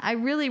good. Yeah, I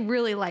really,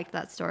 really liked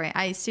that story.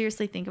 I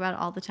seriously think about it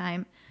all the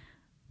time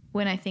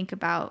when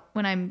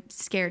I'm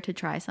scared to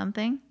try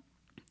something.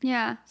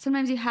 Yeah,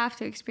 sometimes you have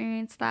to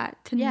experience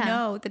that to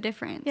know the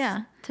difference.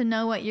 Yeah, to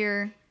know what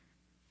your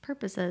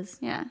purpose is.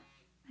 Yeah,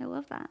 I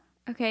love that.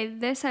 Okay,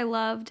 this I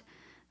loved.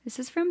 This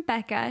is from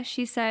Becca.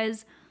 She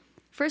says,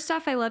 first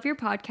off, I love your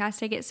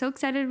podcast. I get so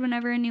excited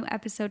whenever a new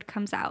episode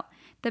comes out.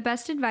 The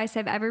best advice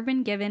I've ever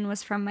been given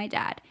was from my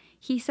dad.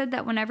 He said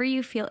that whenever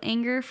you feel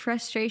anger,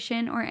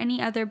 frustration, or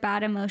any other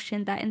bad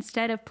emotion, that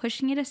instead of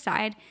pushing it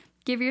aside,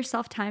 give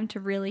yourself time to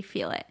really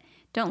feel it.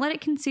 Don't let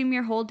it consume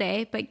your whole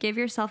day, but give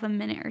yourself a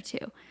minute or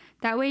two.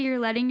 That way you're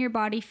letting your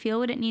body feel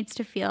what it needs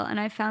to feel, and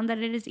I've found that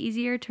it is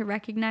easier to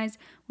recognize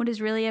what is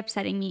really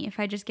upsetting me if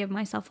I just give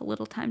myself a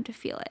little time to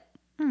feel it.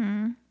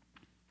 I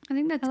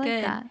think that's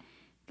good.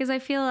 Because I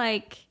feel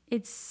like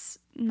it's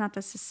not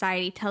that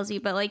society tells you,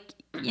 but like,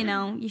 you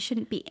know, you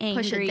shouldn't be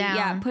angry. Push it down.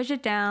 Yeah, push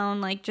it down.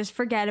 Like, just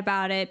forget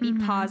about it. Be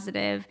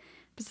positive.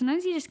 But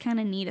sometimes you just kind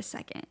of need a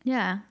second.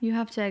 Yeah, you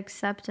have to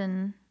accept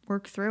and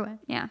work through it.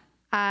 Yeah.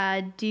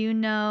 Do you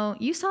know,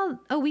 we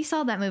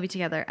saw that movie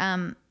together,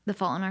 The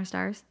Fault in Our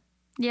Stars.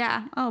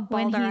 Yeah. Oh,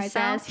 When Balder he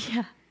says,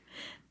 yeah.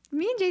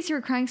 Me and JC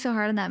were crying so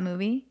hard in that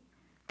movie.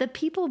 The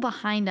people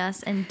behind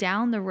us and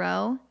down the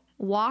row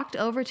walked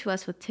over to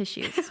us with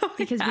tissues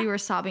because we were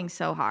sobbing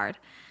so hard.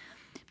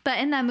 But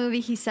in that movie,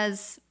 he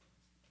says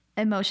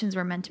emotions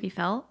were meant to be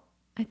felt,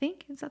 I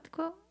think. Is that the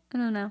quote? I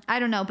don't know. I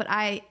don't know, but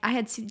I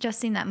had just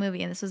seen that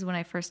movie, and this was when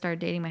I first started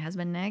dating my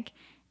husband, Nick.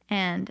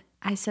 And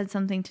I said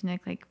something to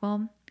Nick like,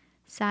 well,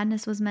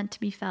 sadness was meant to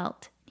be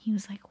felt. He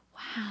was like,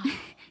 wow.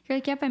 You're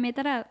like, yep, I made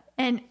that up.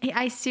 And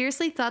I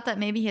seriously thought that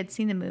maybe he had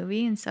seen the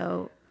movie, and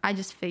so I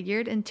just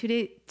figured. And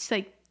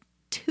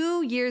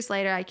 2 years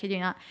later, I kid you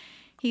not,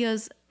 he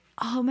goes,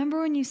 oh, remember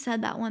when you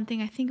said that one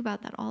thing? I think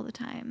about that all the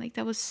time. Like,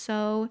 that was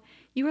so,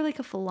 you were like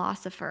a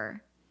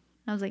philosopher.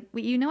 I was like,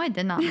 wait, you know I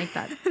did not make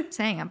that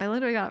saying up. I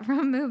literally got it from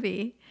a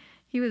movie.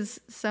 He was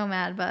so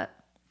mad, but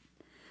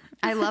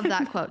I love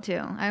that quote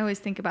too. I always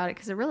think about it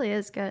because it really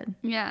is good.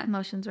 Yeah.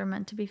 Emotions are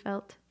meant to be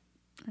felt.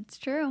 That's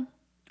true.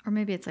 Or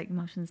maybe it's like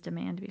emotions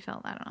demand to be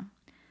felt. I don't know.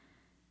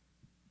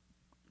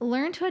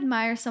 Learn to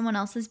admire someone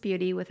else's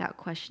beauty without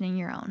questioning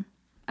your own.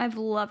 I've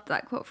loved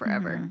that quote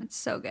forever. It's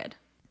so good.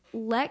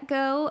 Let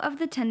go of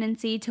the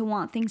tendency to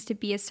want things to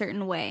be a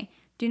certain way.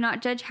 Do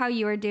not judge how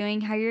you are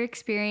doing, how your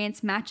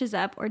experience matches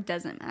up or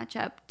doesn't match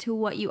up to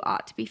what you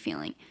ought to be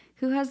feeling.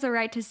 Who has the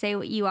right to say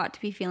what you ought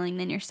to be feeling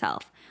than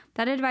yourself?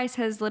 That advice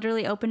has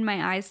literally opened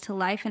my eyes to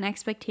life and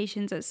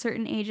expectations at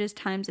certain ages,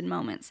 times, and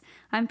moments.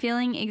 I'm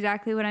feeling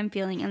exactly what I'm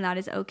feeling, and that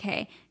is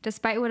okay,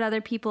 despite what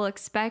other people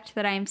expect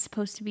that I am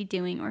supposed to be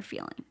doing or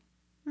feeling.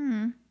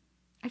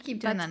 I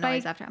keep doing that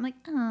noise after. I'm like,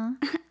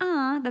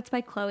 oh. That's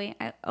by Chloe.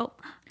 By Chloe.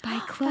 By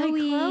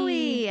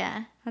Chloe.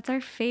 That's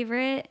our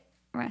favorite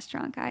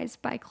restaurant, guys,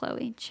 by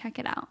Chloe. Check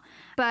it out.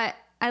 But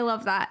I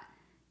love that.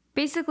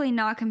 Basically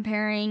not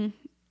comparing.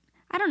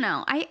 I don't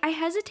know. I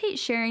hesitate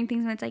sharing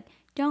things when it's like,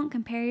 don't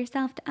compare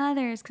yourself to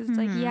others. Because it's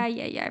like, yeah.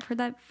 I've heard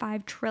that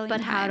 5 trillion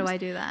times. But how do I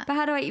do that? But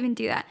how do I even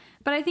do that?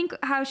 But I think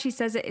how she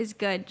says it is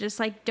good. Just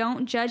like,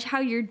 don't judge how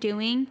you're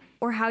doing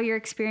or how your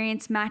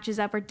experience matches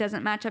up or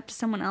doesn't match up to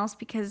someone else,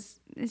 because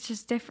it's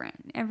just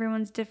different.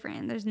 Everyone's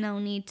different. There's no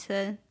need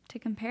to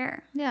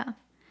compare. Yeah.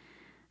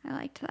 I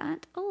liked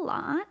that a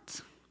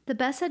lot. The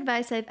best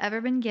advice I've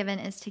ever been given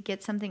is to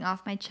get something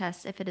off my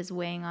chest if it is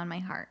weighing on my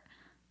heart.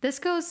 This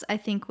goes, I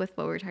think, with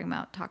what we were talking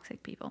about,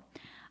 toxic people.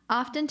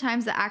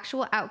 Oftentimes, the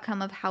actual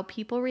outcome of how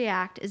people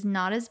react is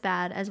not as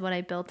bad as what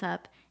I built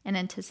up and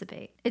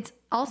anticipate. It's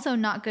also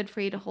not good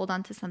for you to hold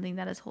on to something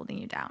that is holding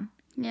you down.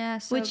 Yeah,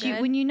 so Which good.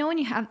 when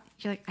you're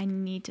like, I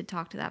need to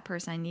talk to that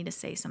person. I need to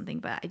say something,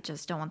 but I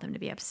just don't want them to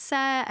be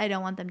upset. I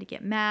don't want them to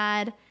get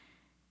mad.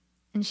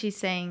 And she's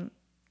saying,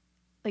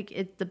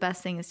 like, the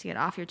best thing is to get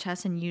off your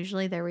chest, and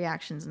usually their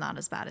reaction's not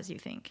as bad as you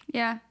think.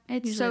 Yeah,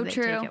 it's Usually so they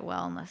true. take it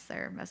well, unless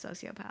they're a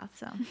sociopath.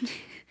 So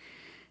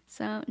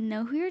So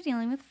know who you're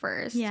dealing with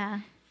first. yeah.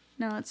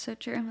 No, that's so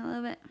true. I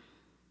love it.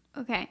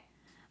 Okay.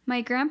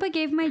 My grandpa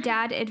gave my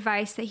dad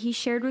advice that he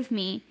shared with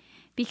me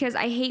because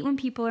I hate when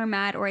people are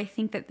mad or I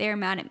think that they're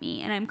mad at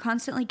me, and I'm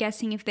constantly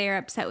guessing if they are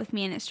upset with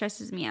me, and it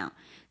stresses me out.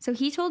 So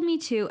he told me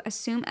to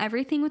assume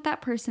everything with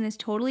that person is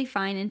totally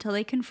fine until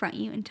they confront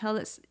you and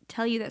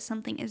tell you that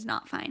something is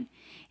not fine.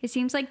 It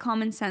seems like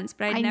common sense,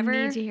 but I never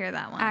need to hear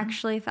that one.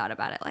 actually thought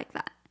about it like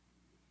that.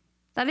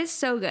 That is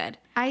so good.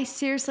 I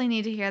seriously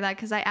need to hear that,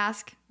 because I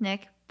ask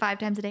Nick 5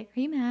 times a day, are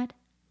you mad?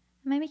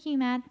 Am I making you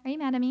mad? Are you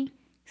mad at me?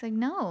 He's like,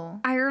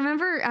 no. I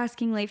remember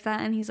asking Leif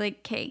that, and he's like,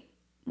 okay,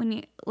 when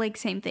you, like,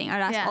 same thing. I'd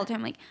ask all the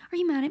time, like, are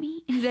you mad at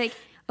me? And he'd be like,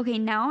 okay,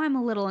 now I'm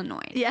a little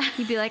annoyed. Yeah.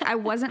 He'd be like, I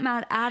wasn't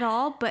mad at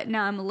all, but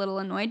now I'm a little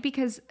annoyed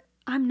because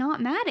I'm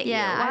not mad at you.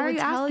 Yeah, Why I are would you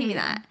tell asking me you.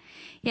 that?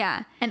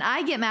 Yeah. And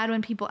I get mad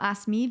when people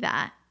ask me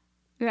that,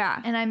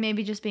 Yeah. and I'm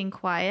maybe just being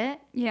quiet,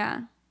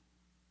 Yeah.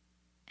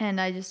 and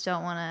I just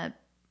don't want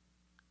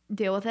to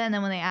deal with it. And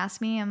then when they ask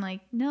me, I'm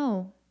like,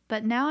 no.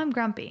 But now I'm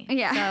grumpy.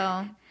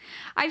 Yeah. So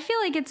I feel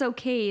like it's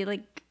okay,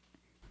 like,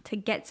 to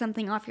get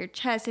something off your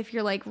chest if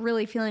you're, like,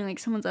 really feeling like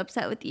someone's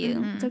upset with you.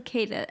 Mm-hmm. It's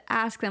okay to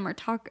ask them or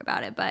talk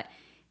about it, but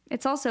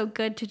it's also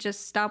good to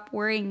just stop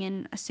worrying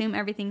and assume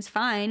everything's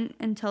fine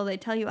until they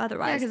tell you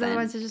otherwise. yeah, because then-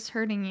 otherwise it's just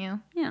hurting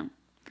you. Yeah,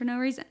 for no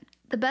reason.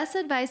 The best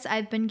advice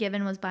I've been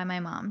given was by my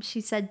mom.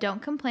 She said,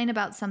 don't complain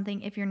about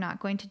something if you're not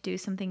going to do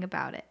something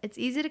about it. It's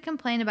easy to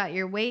complain about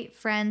your weight,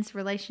 friends,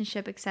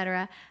 relationship,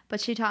 etc. But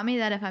she taught me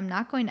that if I'm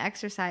not going to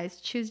exercise,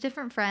 choose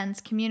different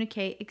friends,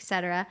 communicate,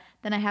 etc.,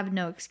 then I have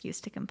no excuse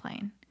to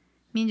complain.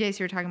 Me and Jace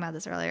were talking about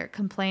this earlier.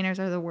 Complainers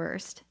are the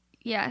worst.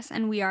 Yes,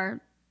 and we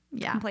are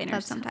complainers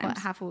that's sometimes.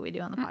 half of what we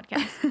do on the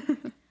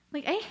podcast.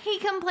 Like, I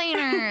hate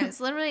complainers.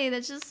 Literally,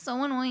 that's just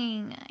so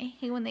annoying. I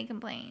hate when they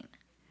complain.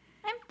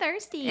 I'm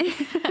thirsty.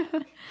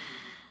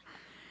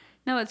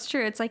 No, it's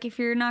true. It's like if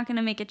you're not going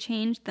to make a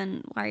change,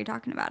 then why are you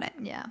talking about it?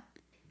 Yeah.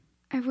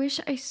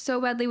 I so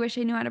badly wish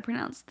I knew how to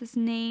pronounce this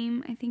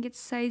name. I think it's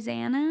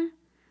Susanna.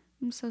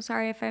 I'm so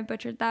sorry if I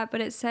butchered that,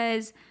 but it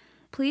says,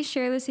 please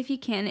share this if you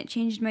can. It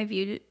changed my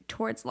view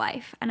towards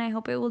life, and I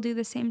hope it will do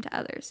the same to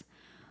others.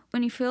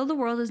 When you feel the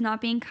world is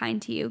not being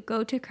kind to you,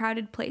 go to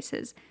crowded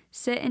places.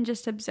 Sit and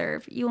just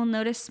observe. You will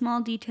notice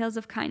small details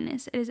of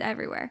kindness. It is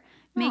everywhere.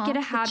 Make it a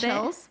the habit.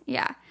 chills.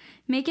 Yeah.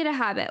 Make it a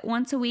habit.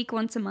 Once a week,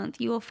 once a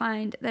month, you will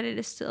find that it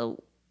is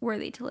still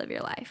worthy to live your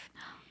life.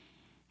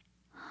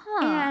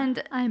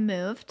 And I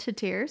moved to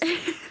tears.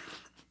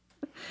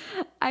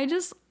 I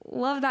just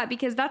love that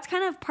because that's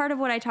kind of part of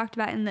what I talked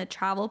about in the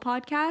travel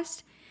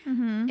podcast.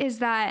 Is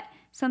that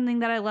something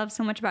that I love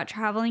so much about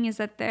traveling is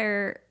that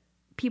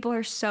people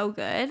are so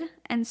good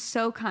and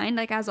so kind,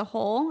 like as a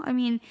whole. I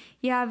mean,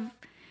 you have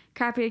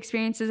crappy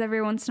experiences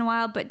every once in a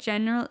while, but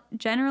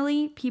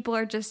generally people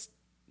are just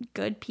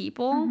good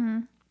people.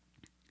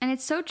 And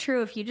it's so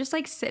true. If you just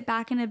like sit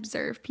back and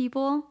observe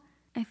people,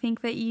 I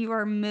think that you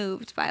are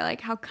moved by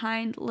like how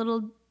kind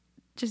little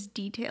just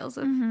details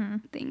of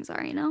things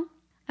are, you know?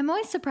 I'm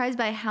always surprised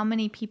by how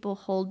many people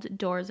hold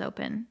doors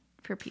open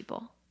for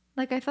people.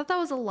 Like, I thought that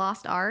was a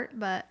lost art,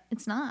 but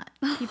it's not.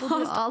 People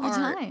do it all the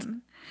art.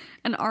 time.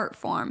 An art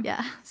form.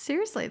 Yeah.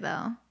 Seriously,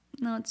 though.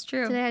 No, it's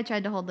true. Today I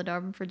tried to hold the door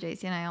open for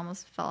JC, and I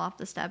almost fell off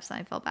the steps, and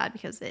I felt bad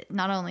because it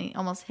not only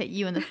almost hit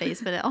you in the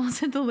face, but it almost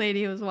hit the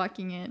lady who was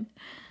walking in.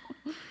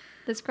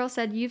 This girl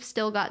said, you've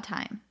still got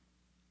time.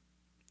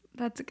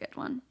 That's a good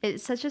one.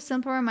 It's such a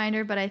simple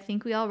reminder, but I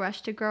think we all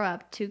rush to grow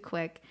up too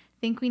quick.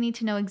 Think we need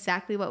to know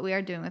exactly what we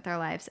are doing with our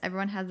lives.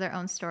 Everyone has their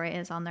own story and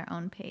is on their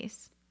own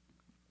pace.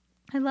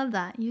 I love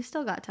that. You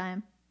still got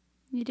time.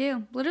 You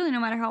do. Literally, no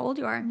matter how old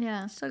you are.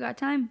 Yeah. Still got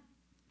time.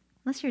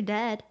 Unless you're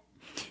dead.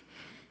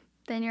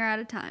 Then you're out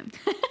of time.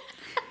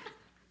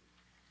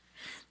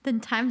 Then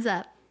time's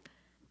up.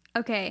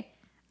 Okay.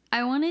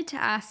 I wanted to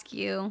ask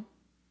you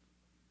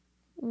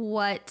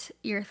what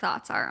your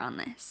thoughts are on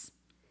this.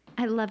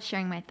 I love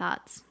sharing my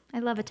thoughts. I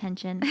love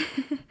attention.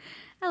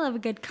 I love a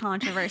good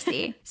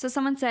controversy. So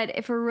someone said,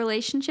 if a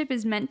relationship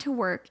is meant to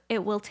work,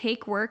 it will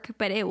take work,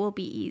 but it will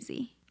be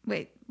easy.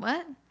 Wait,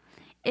 what?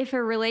 If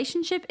a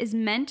relationship is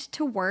meant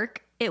to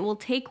work, it will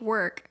take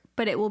work,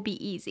 but it will be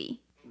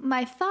easy.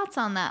 My thoughts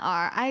on that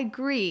are, I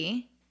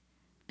agree,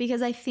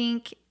 because I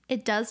think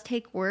it does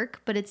take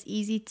work, but it's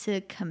easy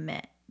to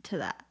commit to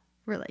that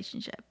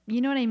relationship. You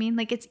know what I mean?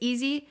 Like, it's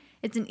easy.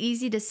 It's an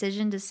easy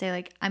decision to say,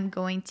 like, I'm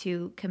going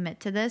to commit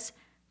to this,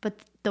 but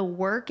the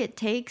work it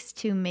takes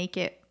to make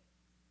it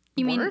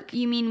work.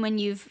 You mean when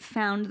you've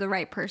found the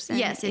right person?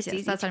 Yes. It's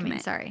easy That's to what I mean.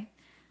 commit. Sorry.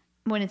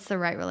 When it's the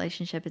right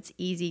relationship, it's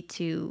easy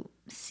to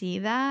see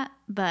that,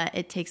 but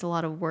it takes a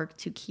lot of work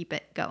to keep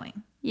it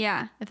going,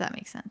 Yeah, if that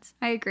makes sense.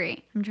 I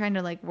agree. I'm trying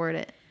to like word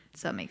it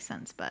so it makes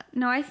sense, but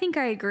No, I think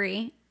I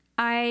agree.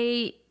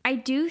 I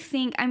do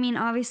think, I mean,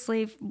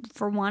 obviously,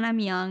 for one, I'm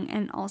young,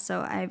 and also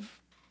I've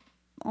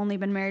only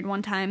been married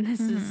one time. This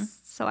is,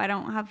 so I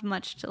don't have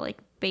much to like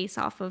base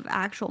off of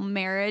actual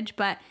marriage,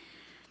 but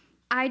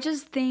I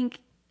just think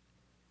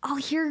I'll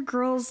hear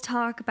girls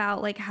talk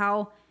about like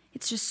how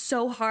it's just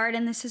so hard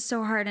and this is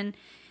so hard and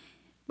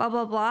blah,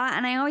 blah, blah.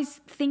 And I always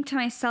think to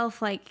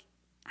myself, like,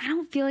 I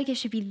don't feel like it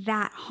should be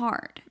that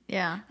hard.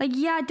 yeah. Like,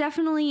 yeah,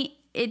 definitely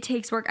it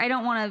takes work. I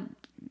don't want to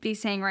be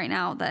saying right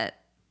now that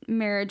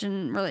marriage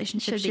and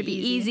relationships should be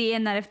easy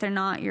and that if they're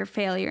not, you're a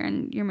failure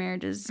and your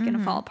marriage is going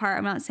to fall apart.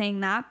 I'm not saying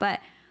that, but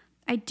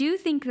I do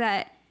think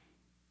that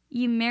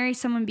you marry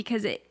someone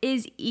because it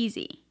is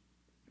easy.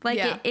 Like,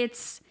 Yeah.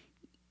 it's,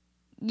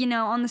 you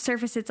know, on the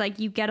surface, it's like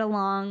you get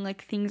along,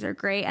 like things are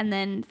great, and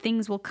then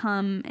things will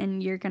come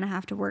and you're going to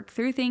have to work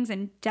through things.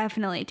 And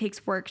definitely it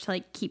takes work to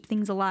like keep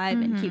things alive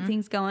and keep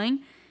things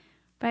going.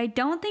 But I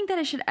don't think that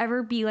it should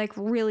ever be like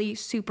really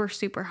super,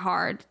 super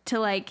hard to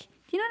like,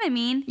 you know what I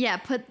mean? Yeah,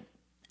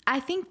 I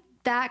think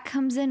that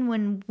comes in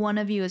when one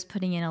of you is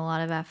putting in a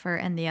lot of effort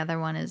and the other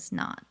one is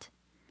not.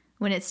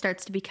 When it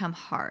starts to become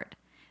hard.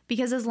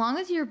 Because as long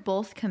as you're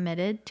both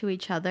committed to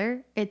each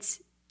other, it's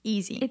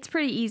easy. It's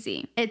pretty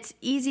easy. It's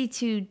easy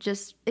to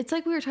just, it's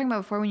like we were talking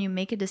about before, when you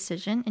make a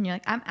decision and you're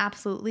like, I'm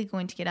absolutely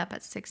going to get up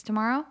at 6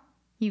 tomorrow.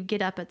 You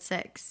get up at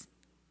 6.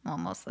 Well,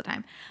 most of the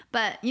time.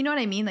 But you know what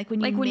I mean? Like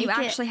when you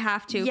actually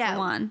have to, yeah, for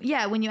one.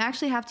 Yeah, when you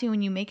actually have to,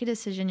 when you make a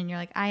decision and you're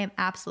like, I am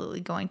absolutely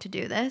going to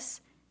do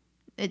this.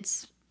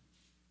 It's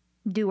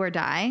do or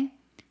die.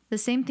 The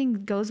same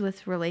thing goes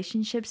with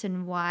relationships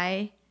and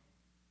why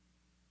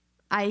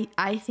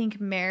I think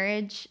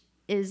marriage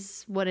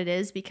is what it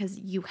is, because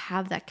you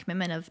have that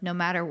commitment of no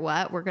matter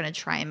what, we're going to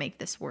try and make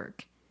this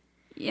work.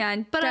 Yeah.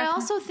 But I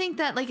also think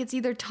that like it's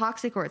either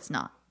toxic or it's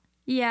not.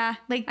 Yeah.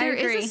 Like there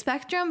is a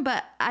spectrum,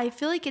 but I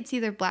feel like it's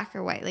either black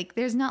or white. Like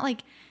there's not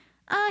like,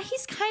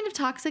 he's kind of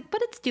toxic,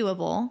 but it's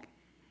doable.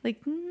 Like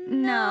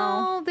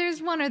no,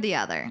 there's one or the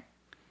other.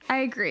 I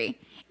agree.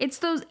 It's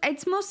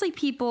mostly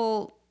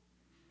people,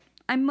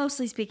 I'm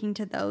mostly speaking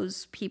to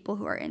those people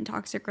who are in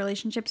toxic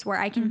relationships where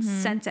I can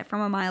sense it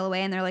from a mile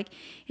away and they're like,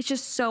 it's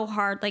just so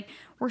hard. Like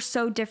we're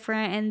so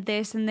different and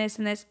this and this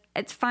and this.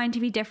 It's fine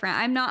to be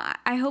different.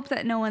 I hope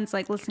that no one's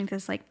like listening to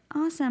this like,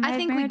 awesome. I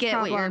think we get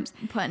problems.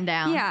 what you're putting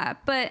down. Yeah.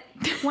 But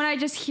when I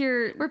just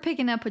hear, We're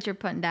picking up what you're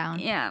putting down.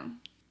 yeah,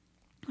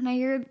 when I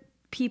hear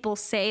people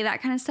say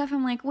that kind of stuff,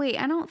 I'm like,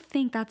 wait, I don't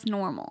think that's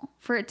normal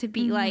for it to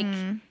be like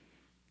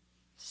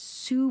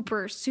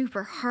super,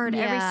 super hard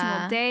every Yeah.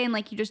 single day. And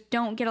like, you just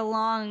don't get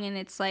along. And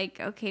it's like,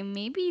 okay,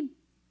 maybe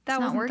that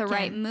not wasn't the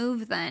right working.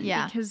 move then.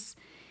 Yeah. Because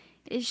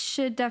it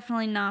should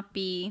definitely not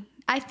be.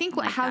 I think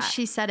Like how that.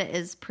 she said it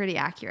is pretty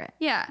accurate.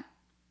 Yeah,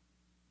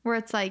 Where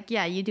it's like,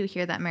 yeah, you do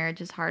hear that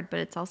marriage is hard, but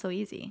it's also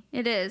easy.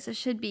 it is. It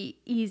should be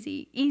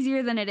easy.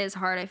 Easier than it is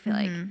hard, I feel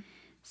like.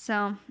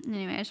 So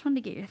anyway, I just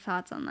wanted to get your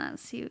thoughts on that.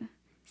 See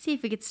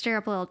if we could stir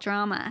up a little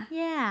drama.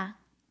 Yeah.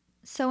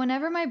 So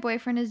whenever my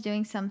boyfriend is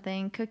doing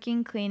something,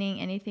 cooking, cleaning,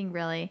 anything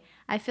really,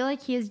 I feel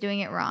like he is doing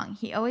it wrong.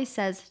 He always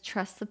says,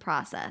 trust the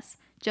process,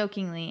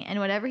 jokingly, and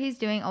whatever he's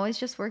doing always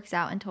just works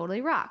out and totally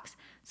rocks.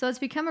 So it's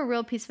become a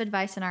real piece of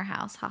advice in our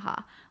house,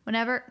 haha.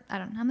 Whenever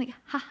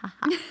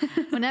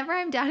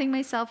I'm doubting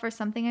myself or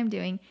something I'm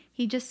doing,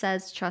 he just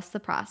says, trust the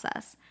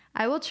process.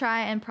 I will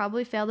try and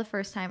probably fail the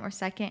first time or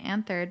second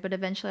and third, but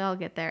eventually I'll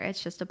get there.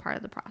 It's just a part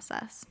of the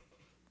process.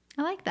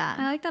 I like that.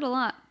 I like that a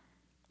lot.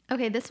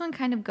 Okay, this one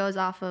kind of goes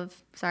off of,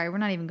 sorry, we're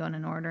not even going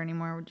in order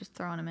anymore. We're just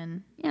throwing them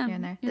in Yeah, here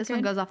and there. you're This one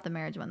good. goes off the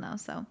marriage one, though.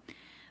 So,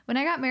 when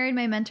I got married,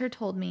 my mentor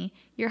told me,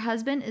 your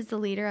husband is the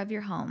leader of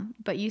your home,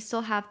 but you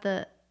still have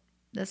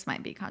this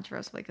might be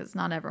controversial because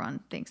not everyone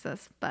thinks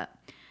this, but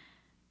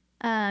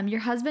your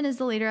husband is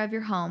the leader of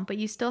your home, but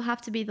you still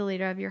have to be the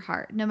leader of your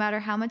heart. No matter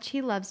how much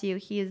he loves you,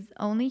 he is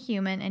only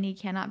human and he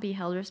cannot be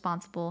held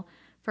responsible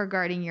for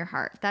guarding your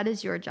heart. That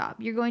is your job.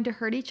 You're going to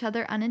hurt each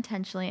other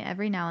unintentionally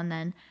every now and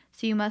then,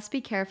 so you must be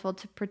careful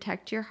to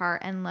protect your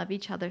heart and love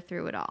each other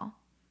through it all.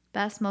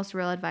 Best, most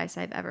real advice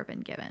I've ever been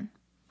given.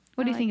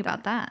 What do you like think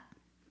about that?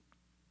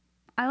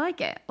 I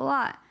like it a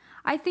lot.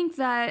 I think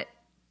that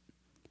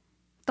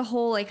the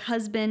whole like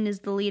husband is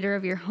the leader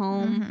of your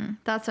home.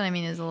 That's what I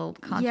mean is a little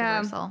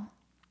controversial.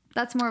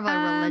 That's more of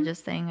a religious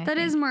thing, I That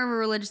think. is more of a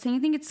religious thing. I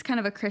think it's kind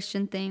of a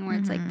Christian thing where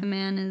it's like the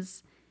man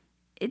is,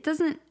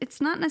 it's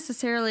not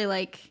necessarily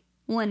like,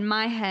 well, in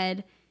my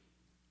head,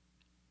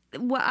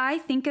 what I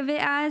think of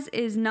it as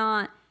is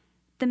not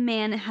the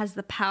man has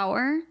the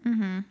power.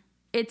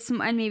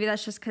 Mm-hmm. And maybe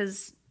that's just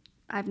because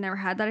I've never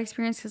had that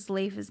experience, because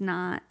Leif is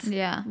not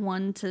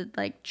one to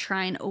like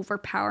try and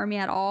overpower me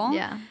at all.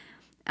 Yeah.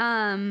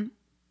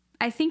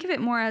 I think of it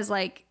more as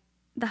like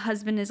the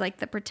husband is like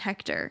the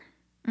protector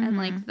and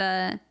like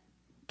the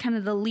kind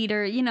of the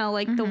leader, you know,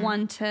 like the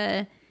one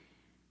to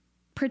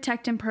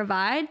protect and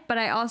provide. But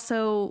I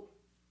also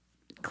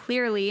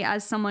clearly,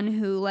 as someone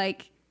who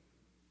like,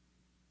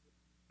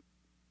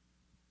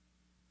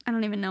 I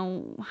don't even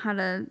know how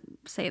to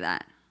say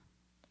that.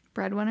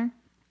 Breadwinner?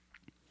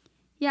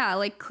 Yeah,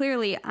 like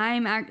clearly I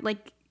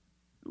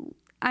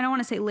don't want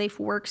to say Leif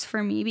works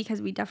for me,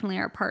 because we definitely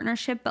are a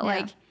partnership, but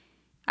like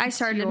I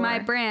started my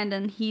brand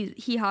and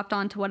he hopped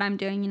on to what I'm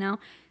doing, you know?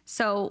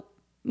 So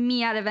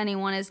me out of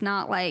anyone is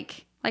not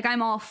like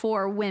I'm all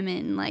for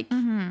women, like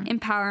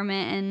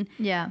empowerment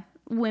and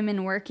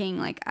women working.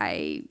 Like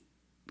I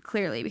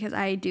clearly, because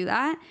I do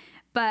that,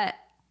 but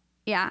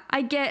yeah,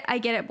 I get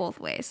it both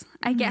ways.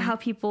 I get how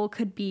people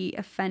could be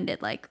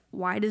offended. Like,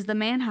 why does the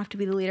man have to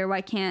be the leader?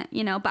 Why can't,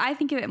 you know? But I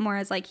think of it more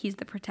as like he's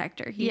the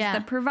protector. He's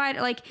the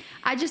provider. Like,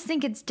 I just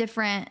think it's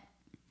different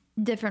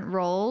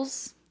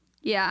roles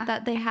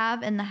that they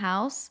have in the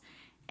house.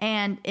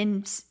 And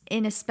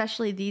in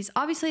especially these,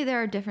 obviously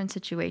there are different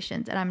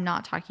situations. And I'm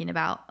not talking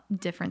about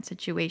different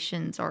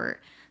situations or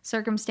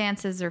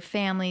circumstances or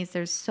families.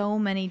 There's so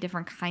many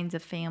different kinds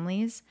of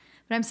families.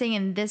 But I'm saying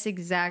in this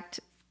exact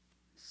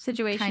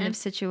kind of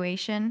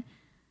situation,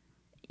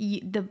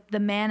 the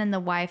man and the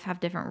wife have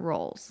different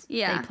roles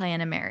they play in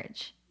a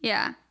marriage.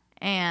 Yeah.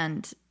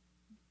 And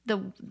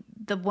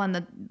the one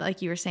that,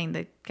 like you were saying,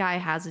 the guy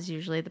has is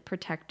usually the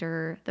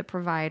protector, the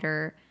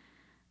provider,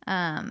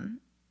 and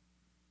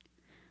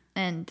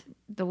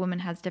the woman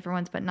has different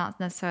ones, but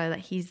not necessarily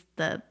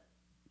that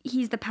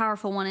he's the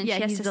powerful one, and she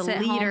has he's to the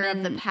sit leader home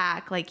of the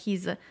pack. Like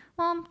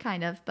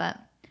kind of, but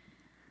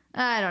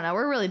I don't know.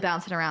 We're really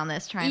bouncing around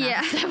this, trying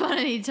not to step on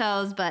any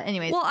toes. But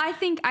anyways. Well, I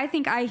think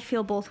I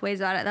feel both ways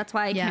about it. That's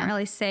why I can't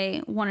really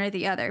say one or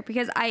the other,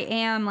 because I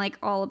am like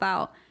all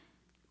about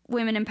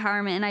women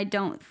empowerment, and I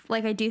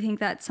do think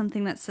that's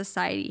something that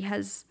society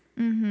has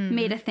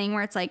made a thing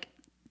where it's like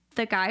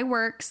the guy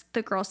works,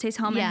 the girl stays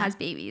home and has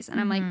babies. And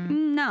I'm like,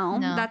 no,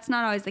 that's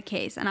not always the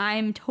case. And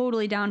I'm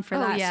totally down for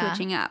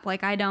switching up.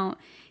 Like, I don't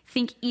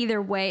think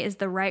either way is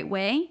the right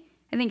way.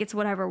 I think it's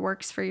whatever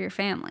works for your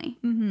family.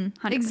 100%.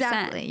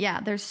 Exactly. Yeah.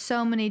 There's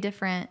so many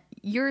different.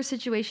 Your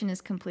situation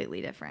is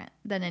completely different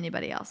than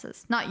anybody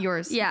else's. Not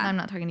yours. Yeah. I'm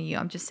not talking to you.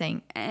 I'm just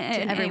saying to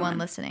everyone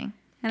listening.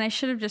 And I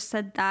should have just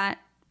said that.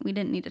 We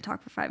didn't need to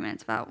talk for 5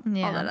 minutes about all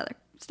that other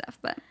stuff.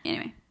 But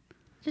anyway.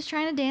 Just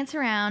trying to dance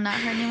around, not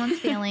hurt anyone's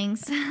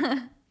feelings.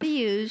 The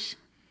usual.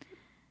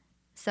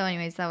 So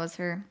anyways, that was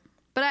her.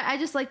 But I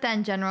just like that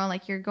in general.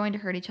 Like, you're going to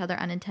hurt each other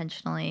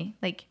unintentionally.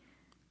 Like,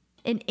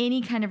 in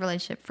any kind of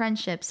relationship,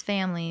 friendships,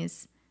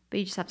 families, but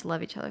you just have to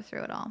love each other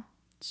through it all.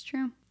 It's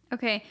true.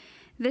 Okay.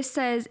 This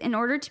says, in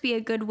order to be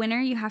a good winner,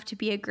 you have to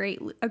be a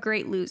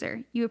great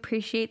loser. You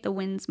appreciate the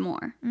wins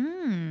more.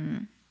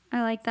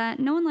 I like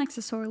that. No one likes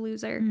a sore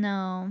loser.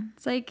 No.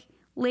 It's like,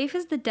 Leif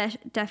is the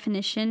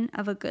definition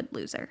of a good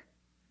loser.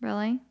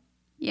 Really?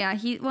 Yeah,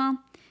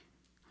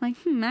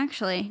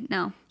 actually,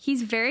 no.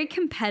 He's very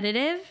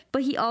competitive,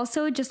 but he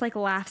also just like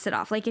laughs it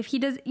off. Like, if he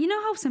does, you know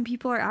how some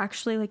people are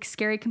actually like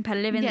scary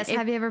competitive? And yes,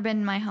 have you ever been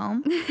in my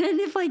home? And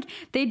if like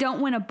they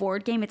don't win a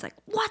board game, it's like,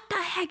 what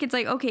the heck? It's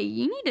like, okay,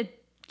 you need to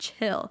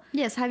chill.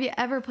 Yes, have you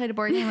ever played a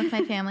board game with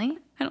my family?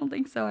 I don't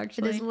think so,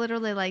 actually. It is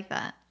literally like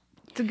that.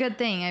 It's a good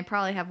thing. I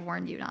probably have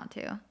warned you not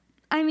to.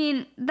 I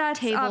mean, that's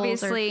tables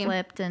obviously are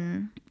flipped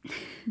and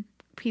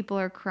people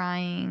are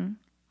crying.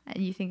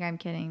 You think I'm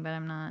kidding, but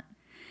I'm not.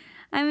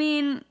 I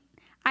mean,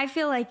 I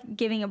feel like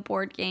giving a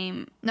board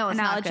game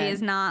analogy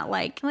is not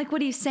like... I'm like,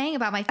 what are you saying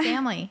about my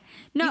family?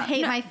 You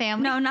hate my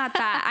family? No, not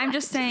that. I'm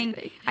just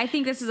saying, I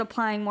think this is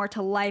applying more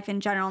to life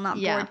in general,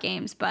 not board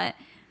games. But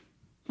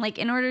like,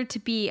 in order to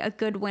be a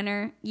good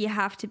winner, you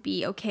have to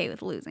be okay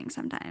with losing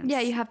sometimes. Yeah,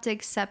 you have to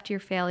accept your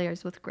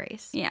failures with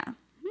grace. Yeah.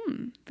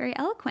 Very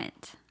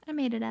eloquent. I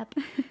made it up.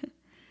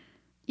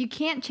 You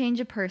can't change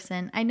a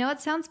person. I know it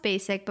sounds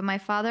basic, but my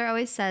father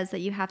always says that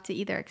you have to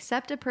either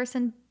accept a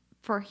person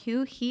for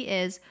who he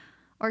is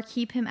or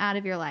keep him out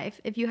of your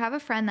life. If you have a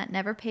friend that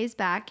never pays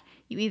back,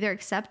 you either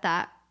accept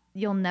that,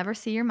 you'll never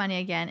see your money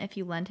again if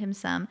you lend him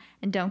some,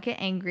 and don't get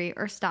angry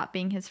or stop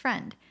being his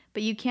friend.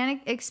 But you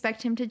can't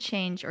expect him to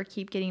change or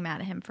keep getting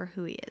mad at him for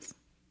who he is.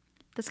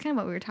 That's kind of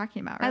what we were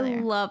talking about earlier.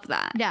 I love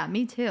that. Yeah,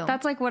 me too.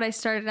 That's like what I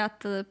started out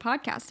the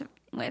podcast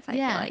with. I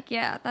feel like,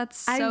 that's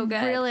so good.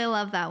 I really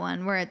love that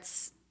one, where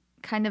it's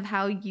kind of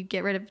how you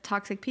get rid of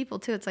toxic people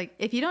too. It's like,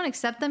 if you don't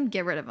accept them,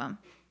 get rid of them,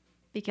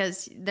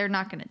 because they're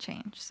not going to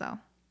change. So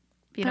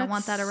if you don't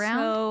want that around,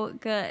 so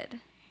good.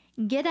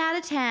 Get out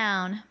of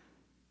town.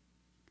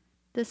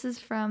 This is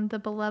from the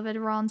beloved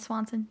Ron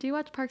Swanson. Do you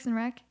watch Parks and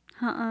Rec?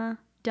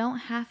 Don't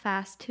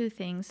half-ass two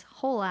things,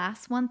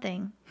 whole-ass one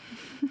thing.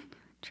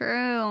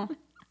 True.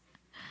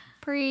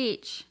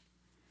 Preach.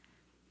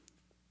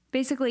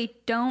 Basically,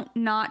 don't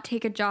not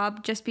take a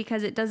job just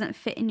because it doesn't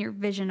fit in your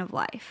vision of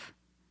life.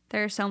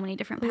 There are so many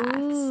different paths.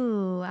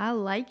 Ooh, I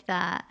like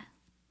that.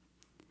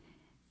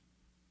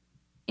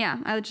 Yeah,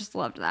 I just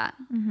loved that.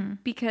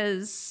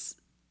 Because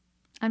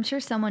I'm sure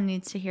someone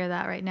needs to hear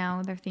that right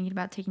now. They're thinking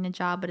about taking a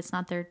job, but it's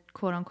not their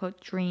quote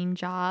unquote dream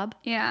job.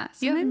 yeah,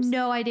 You have sometimes,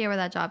 no idea where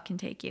that job can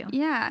take you.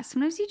 yeah,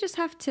 sometimes you just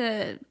have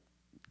to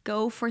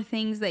go for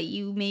things that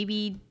you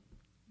maybe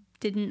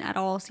didn't at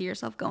all see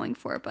yourself going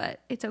for,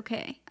 but it's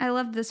okay. I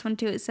love this one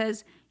too. It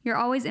says, you're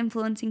always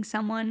influencing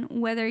someone,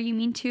 whether you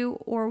mean to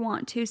or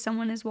want to.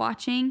 Someone is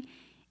watching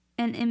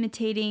and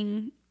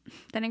imitating.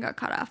 Then it got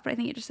cut off, but I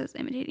think it just says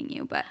imitating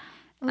you. But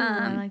Ooh,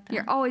 I like that.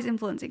 you're always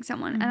influencing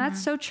someone. And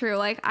that's so true.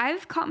 Like,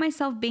 I've caught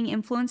myself being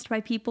influenced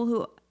by people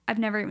who I've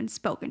never even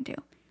spoken to.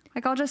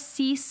 Like, I'll just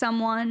see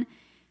someone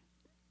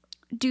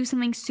do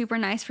something super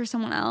nice for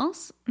someone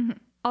else.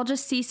 I'll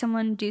just see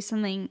someone do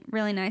something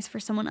really nice for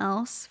someone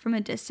else from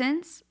a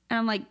distance. And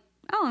I'm like,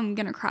 oh, I'm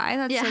going to cry.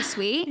 That's so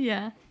sweet.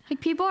 Yeah. Like,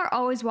 people are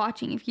always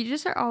watching. If you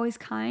just are always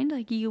kind,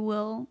 like, you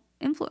will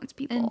influence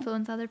people.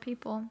 Influence other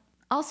people.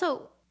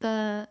 Also,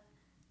 the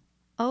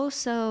oh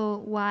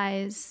so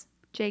wise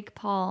Jake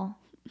Paul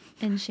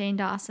in Shane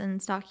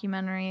Dawson's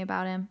documentary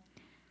about him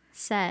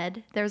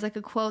said, there was like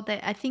a quote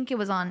that I think it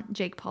was on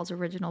Jake Paul's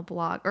original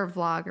blog or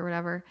vlog or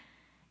whatever,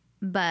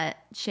 but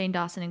Shane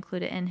Dawson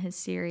included in his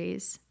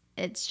series.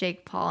 It's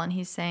Jake Paul, and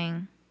he's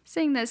saying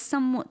that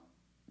someone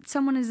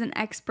is an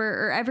expert,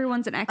 or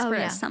everyone's an expert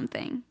yeah. at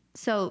something.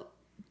 So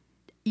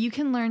you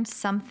can learn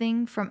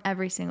something from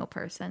every single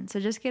person. So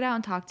just get out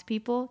and talk to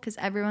people, because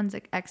everyone's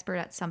an expert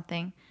at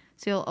something.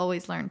 So you'll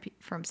always learn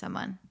from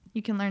someone.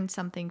 You can learn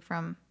something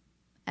from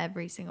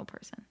every single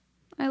person.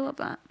 I love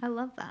that. I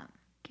love that.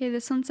 Okay,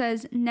 this one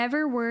says,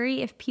 never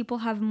worry if people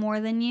have more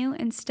than you.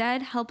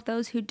 Instead, help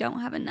those who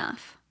don't have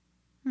enough.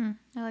 I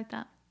like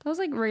that. That was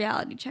like a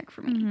reality check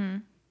for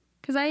me.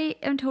 Because I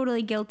am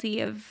totally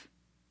guilty of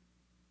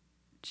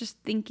just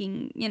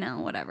thinking,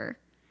 whatever.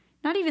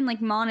 Not even like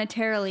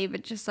monetarily,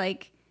 but just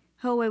like,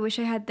 oh, I wish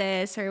I had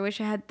this, or I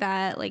wish I had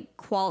that, like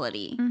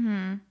quality.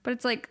 But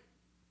it's like,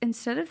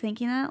 instead of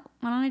thinking that,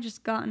 why don't I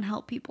just go out and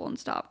help people and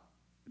stop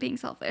being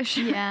selfish?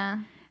 Yeah.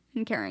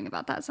 And caring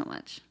about that so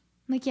much.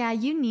 Like, yeah,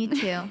 you need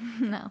to.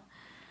 No.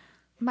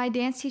 My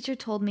dance teacher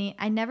told me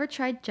I never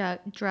tried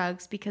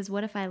drugs because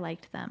what if I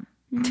liked them?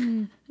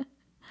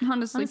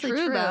 Honestly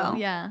true though.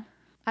 Yeah.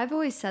 I've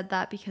always said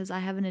that because I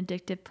have an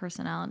addictive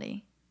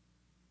personality.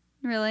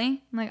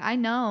 Really? Like, I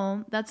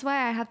know. That's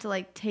why I have to,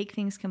 like, take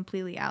things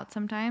completely out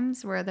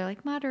sometimes, where they're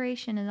like,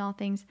 moderation and all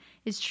things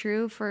is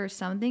true for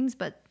some things,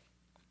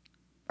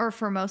 or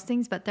for most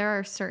things, but there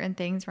are certain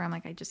things where I'm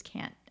like, I just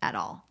can't at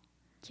all.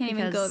 Can't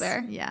even go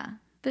there. Yeah.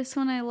 This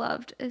one I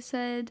loved. It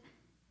said,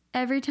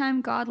 every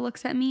time God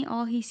looks at me,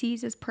 all he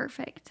sees is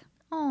perfect.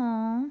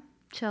 Aw.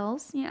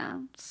 Chills. Yeah,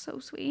 so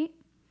sweet.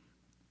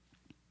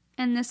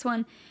 And this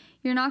one,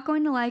 you're not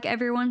going to like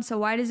everyone, so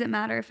why does it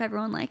matter if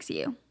everyone likes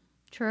you?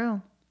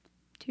 True.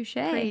 Touche.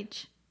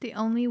 Preach. The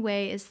only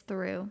way is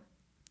through.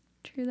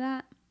 True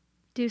that.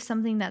 Do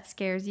something that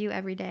scares you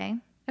every day.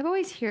 I've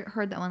always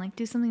heard that one, like,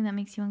 do something that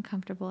makes you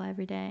uncomfortable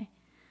every day.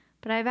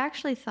 But I've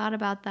actually thought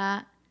about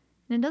that.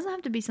 And it doesn't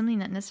have to be something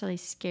that necessarily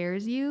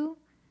scares you,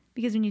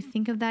 because when you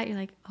think of that, you're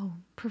like, oh,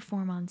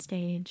 perform on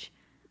stage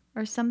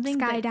or something.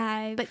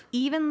 Skydive. But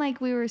even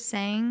like we were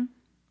saying,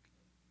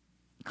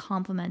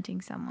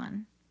 complimenting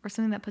someone or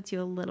something that puts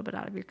you a little bit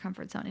out of your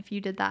comfort zone. If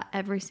you did that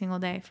every single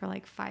day for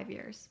like 5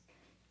 years,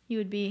 you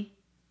would be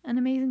an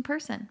amazing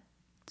person.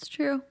 It's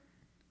true.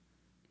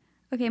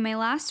 Okay, my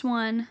last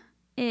one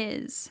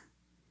is,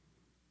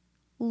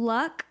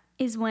 luck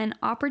is when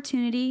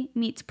opportunity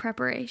meets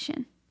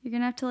preparation. You're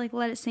going to have to like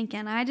let it sink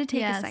in. I had to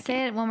take a second.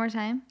 Say it one more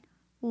time.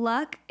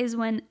 Luck is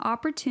when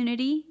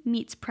opportunity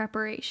meets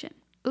preparation.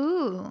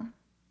 Ooh.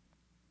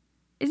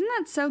 Isn't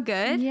that so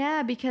good?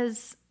 Yeah,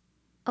 because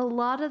a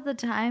lot of the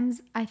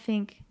times I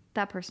think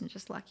that person's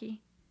just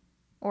lucky,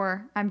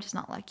 or I'm just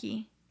not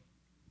lucky.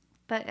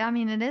 But I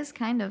mean, it is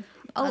kind of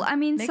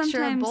mixture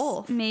sometimes of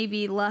both.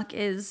 Maybe luck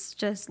is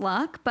just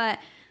luck, but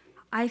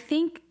I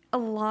think a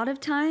lot of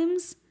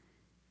times,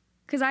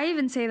 because I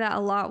even say that a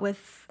lot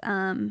with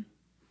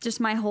just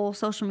my whole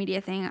social media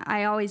thing,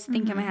 I always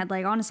think in my head,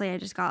 like, honestly, I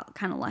just got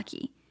kind of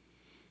lucky.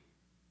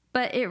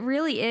 But it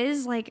really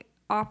is like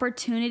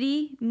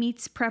opportunity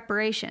meets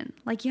preparation.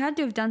 Like, you had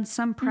to have done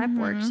some prep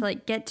work to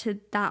like get to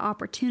that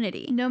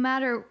opportunity. No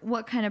matter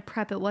what kind of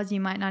prep it was, you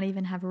might not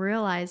even have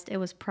realized it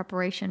was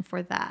preparation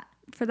for that.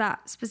 For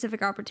that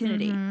specific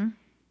opportunity.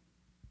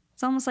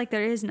 It's almost like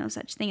there is no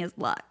such thing as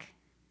luck.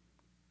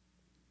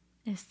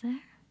 Is there?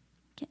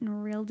 Getting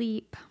real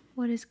deep.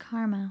 What is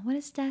karma? What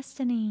is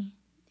destiny?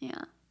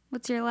 Yeah.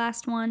 What's your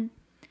last one?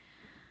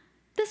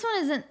 This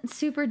one isn't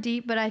super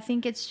deep, but I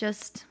think it's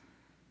just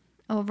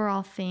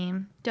overall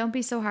theme. Don't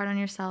be so hard on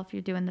yourself.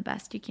 You're doing the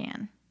best you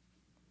can.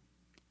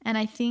 And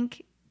I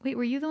think, wait,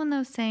 were you the one that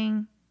was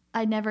saying,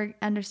 I never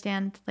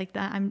understand like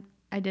that?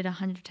 I did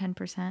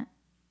 110%.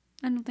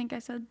 I don't think I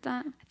said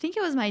that. I think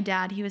it was my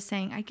dad. He was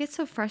saying, I get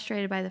so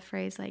frustrated by the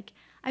phrase, like,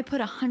 I put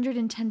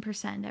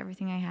 110% into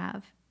everything I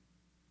have.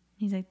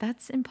 He's like,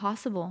 that's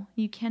impossible.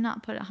 You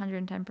cannot put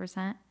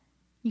 110%.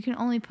 You can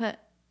only put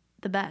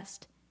the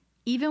best.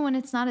 Even when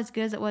it's not as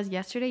good as it was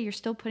yesterday, you're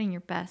still putting your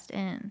best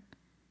in.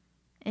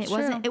 It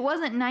wasn't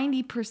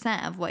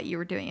 90% of what you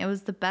were doing. It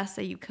was the best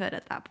that you could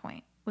at that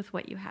point with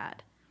what you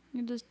had.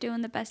 You're just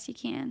doing the best you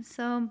can.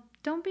 So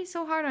don't be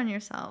so hard on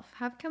yourself.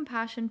 Have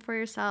compassion for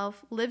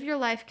yourself. Live your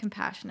life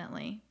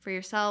compassionately for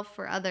yourself,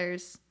 for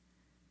others,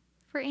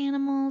 for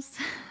animals.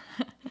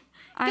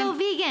 Go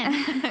vegan.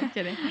 I'm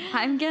kidding.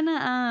 I'm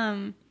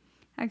gonna,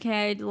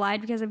 okay, I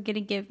lied because I'm gonna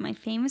give my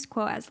famous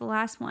quote as the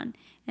last one.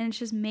 And it's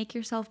just make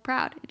yourself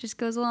proud. It just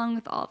goes along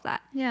with all of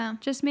that. Yeah.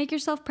 Just make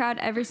yourself proud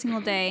every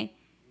single day.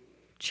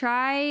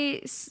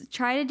 Try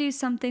to do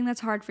something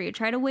that's hard for you.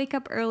 Try to wake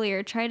up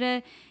earlier. Try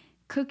to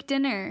cook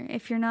dinner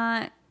if you're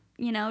not,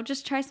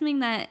 just try something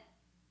that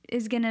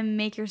is going to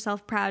make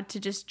yourself proud to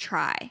just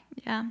try.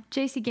 Yeah.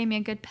 JC gave me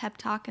a good pep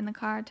talk in the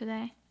car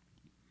today.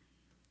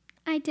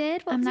 I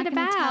did? What I'm was not it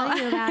going to about? tell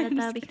you about it,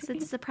 though, because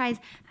it's a surprise.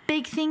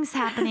 Big things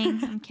happening.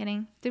 I'm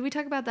kidding. Did we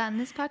talk about that in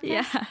this podcast?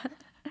 Yeah.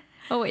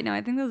 Oh, wait, no.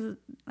 I think that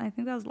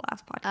was the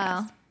last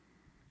podcast. Oh.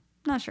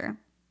 Not sure.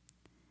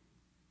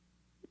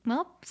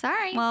 Well,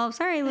 sorry. Well,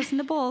 sorry. Listen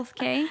to both,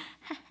 okay?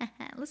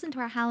 Listen to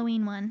our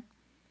Halloween one.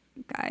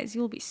 Guys,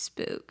 you'll be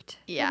spooked.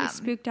 Yeah. You'll be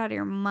spooked out of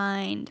your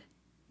mind.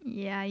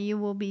 Yeah, you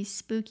will be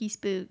spooky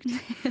spooked.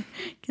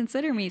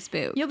 Consider me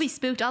spooked. You'll be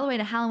spooked all the way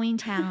to Halloween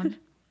Town.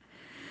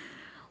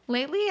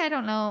 Lately, I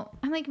don't know.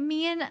 I'm like,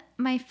 me and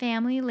my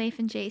family, Leif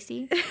and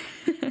JC.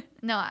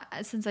 No,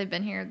 since I've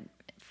been here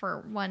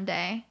for one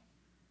day,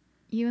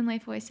 you and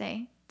Leif always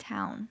say,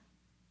 town.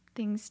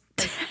 Things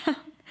like,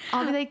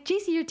 I'll be like,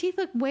 JC, your teeth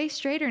look way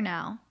straighter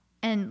now.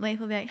 And Leif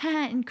will be like,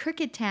 haha, in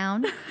Crooked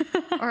Town.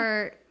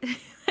 Or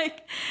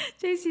like,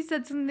 JC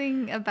said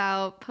something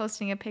about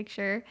posting a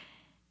picture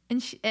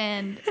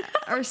and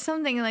or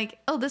something like,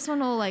 oh, this one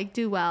will like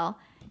do well.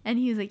 And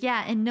he was like,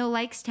 yeah, in No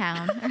Likes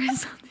Town or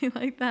something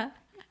like that.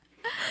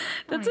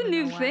 That's a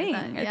new thing.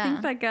 I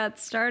think that got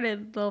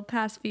started the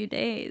past few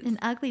days. In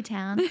Ugly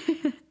Town.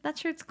 That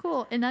shirt's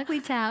cool. In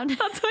Ugly Town.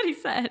 That's what he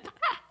said.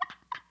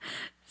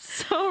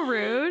 So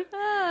rude.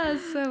 Oh,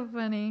 so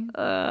funny.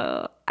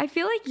 I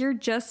feel like you're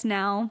just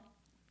now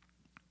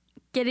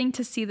getting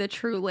to see the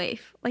true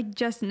Leif. Like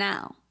just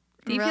now.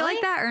 Do you feel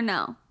like that or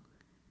no?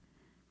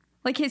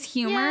 Like his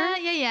humor?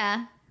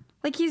 Yeah.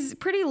 Like he's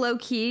pretty low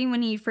key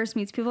when he first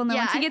meets people, and then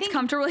once he gets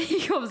comfortable,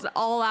 he goes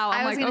all out.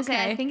 I was gonna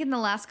say, I think in the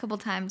last couple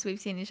times we've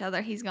seen each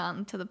other, he's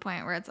gone to the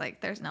point where it's like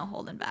there's no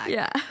holding back.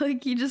 Yeah,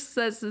 like he just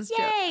says his jokes.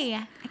 Yay!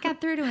 I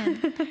got through to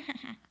him.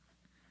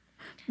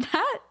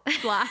 That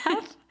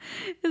laugh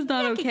is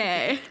not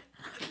okay.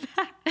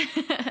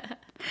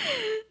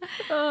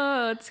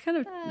 Oh, it's kind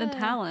of a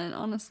talent,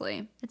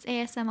 honestly. It's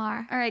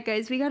ASMR. All right,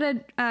 guys, we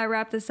gotta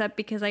wrap this up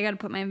because I gotta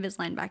put my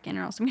Invisalign back in,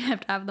 or else I'm gonna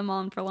have to have them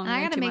on for longer. And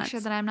I than gotta 2 make months. sure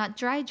that I'm not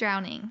dry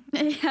drowning.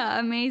 Yeah,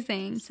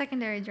 amazing.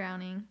 Secondary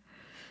drowning.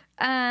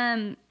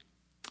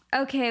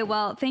 Okay,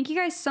 well, thank you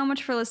guys so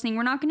much for listening.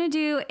 We're not going to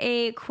do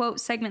a quote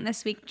segment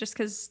this week just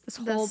because this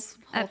whole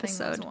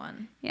episode thing was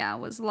one. Yeah,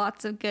 was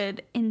lots of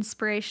good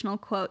inspirational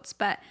quotes.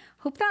 But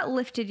hope that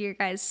lifted your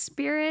guys'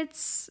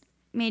 spirits,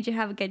 made you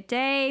have a good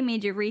day,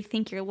 made you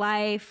rethink your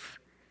life.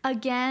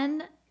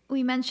 Again,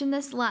 we mentioned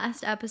this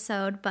last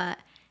episode, but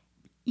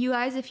you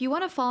guys, if you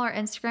want to follow our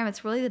Instagram,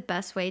 it's really the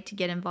best way to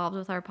get involved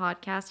with our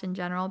podcast in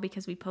general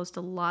because we post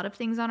a lot of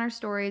things on our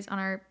stories, on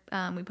our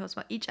we post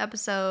about each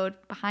episode,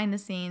 behind the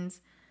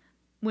scenes.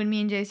 When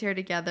me and Jace are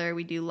together,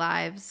 we do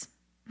lives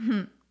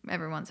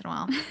every once in a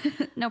while.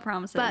 No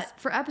promises. But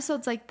for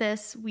episodes like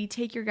this, we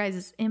take your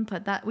guys'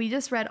 input. That we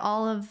just read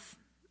all of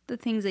the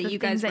things that you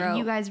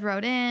guys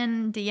wrote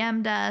in,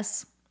 DM'd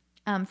us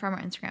from our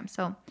Instagram.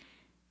 So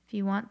if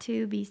you want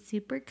to be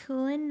super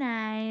cool and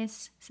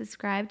nice,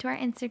 subscribe to our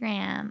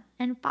Instagram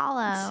and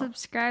follow.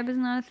 Subscribe is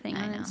not a thing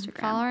on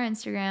Instagram. Follow our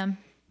Instagram.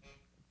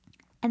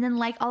 And then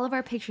like all of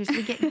our pictures.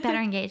 We get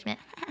better engagement.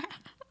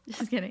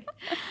 Just kidding.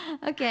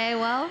 Okay,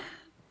 well.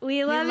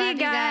 We love you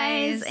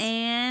guys,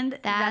 and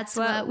that's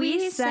what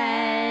we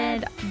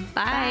said.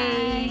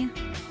 Bye.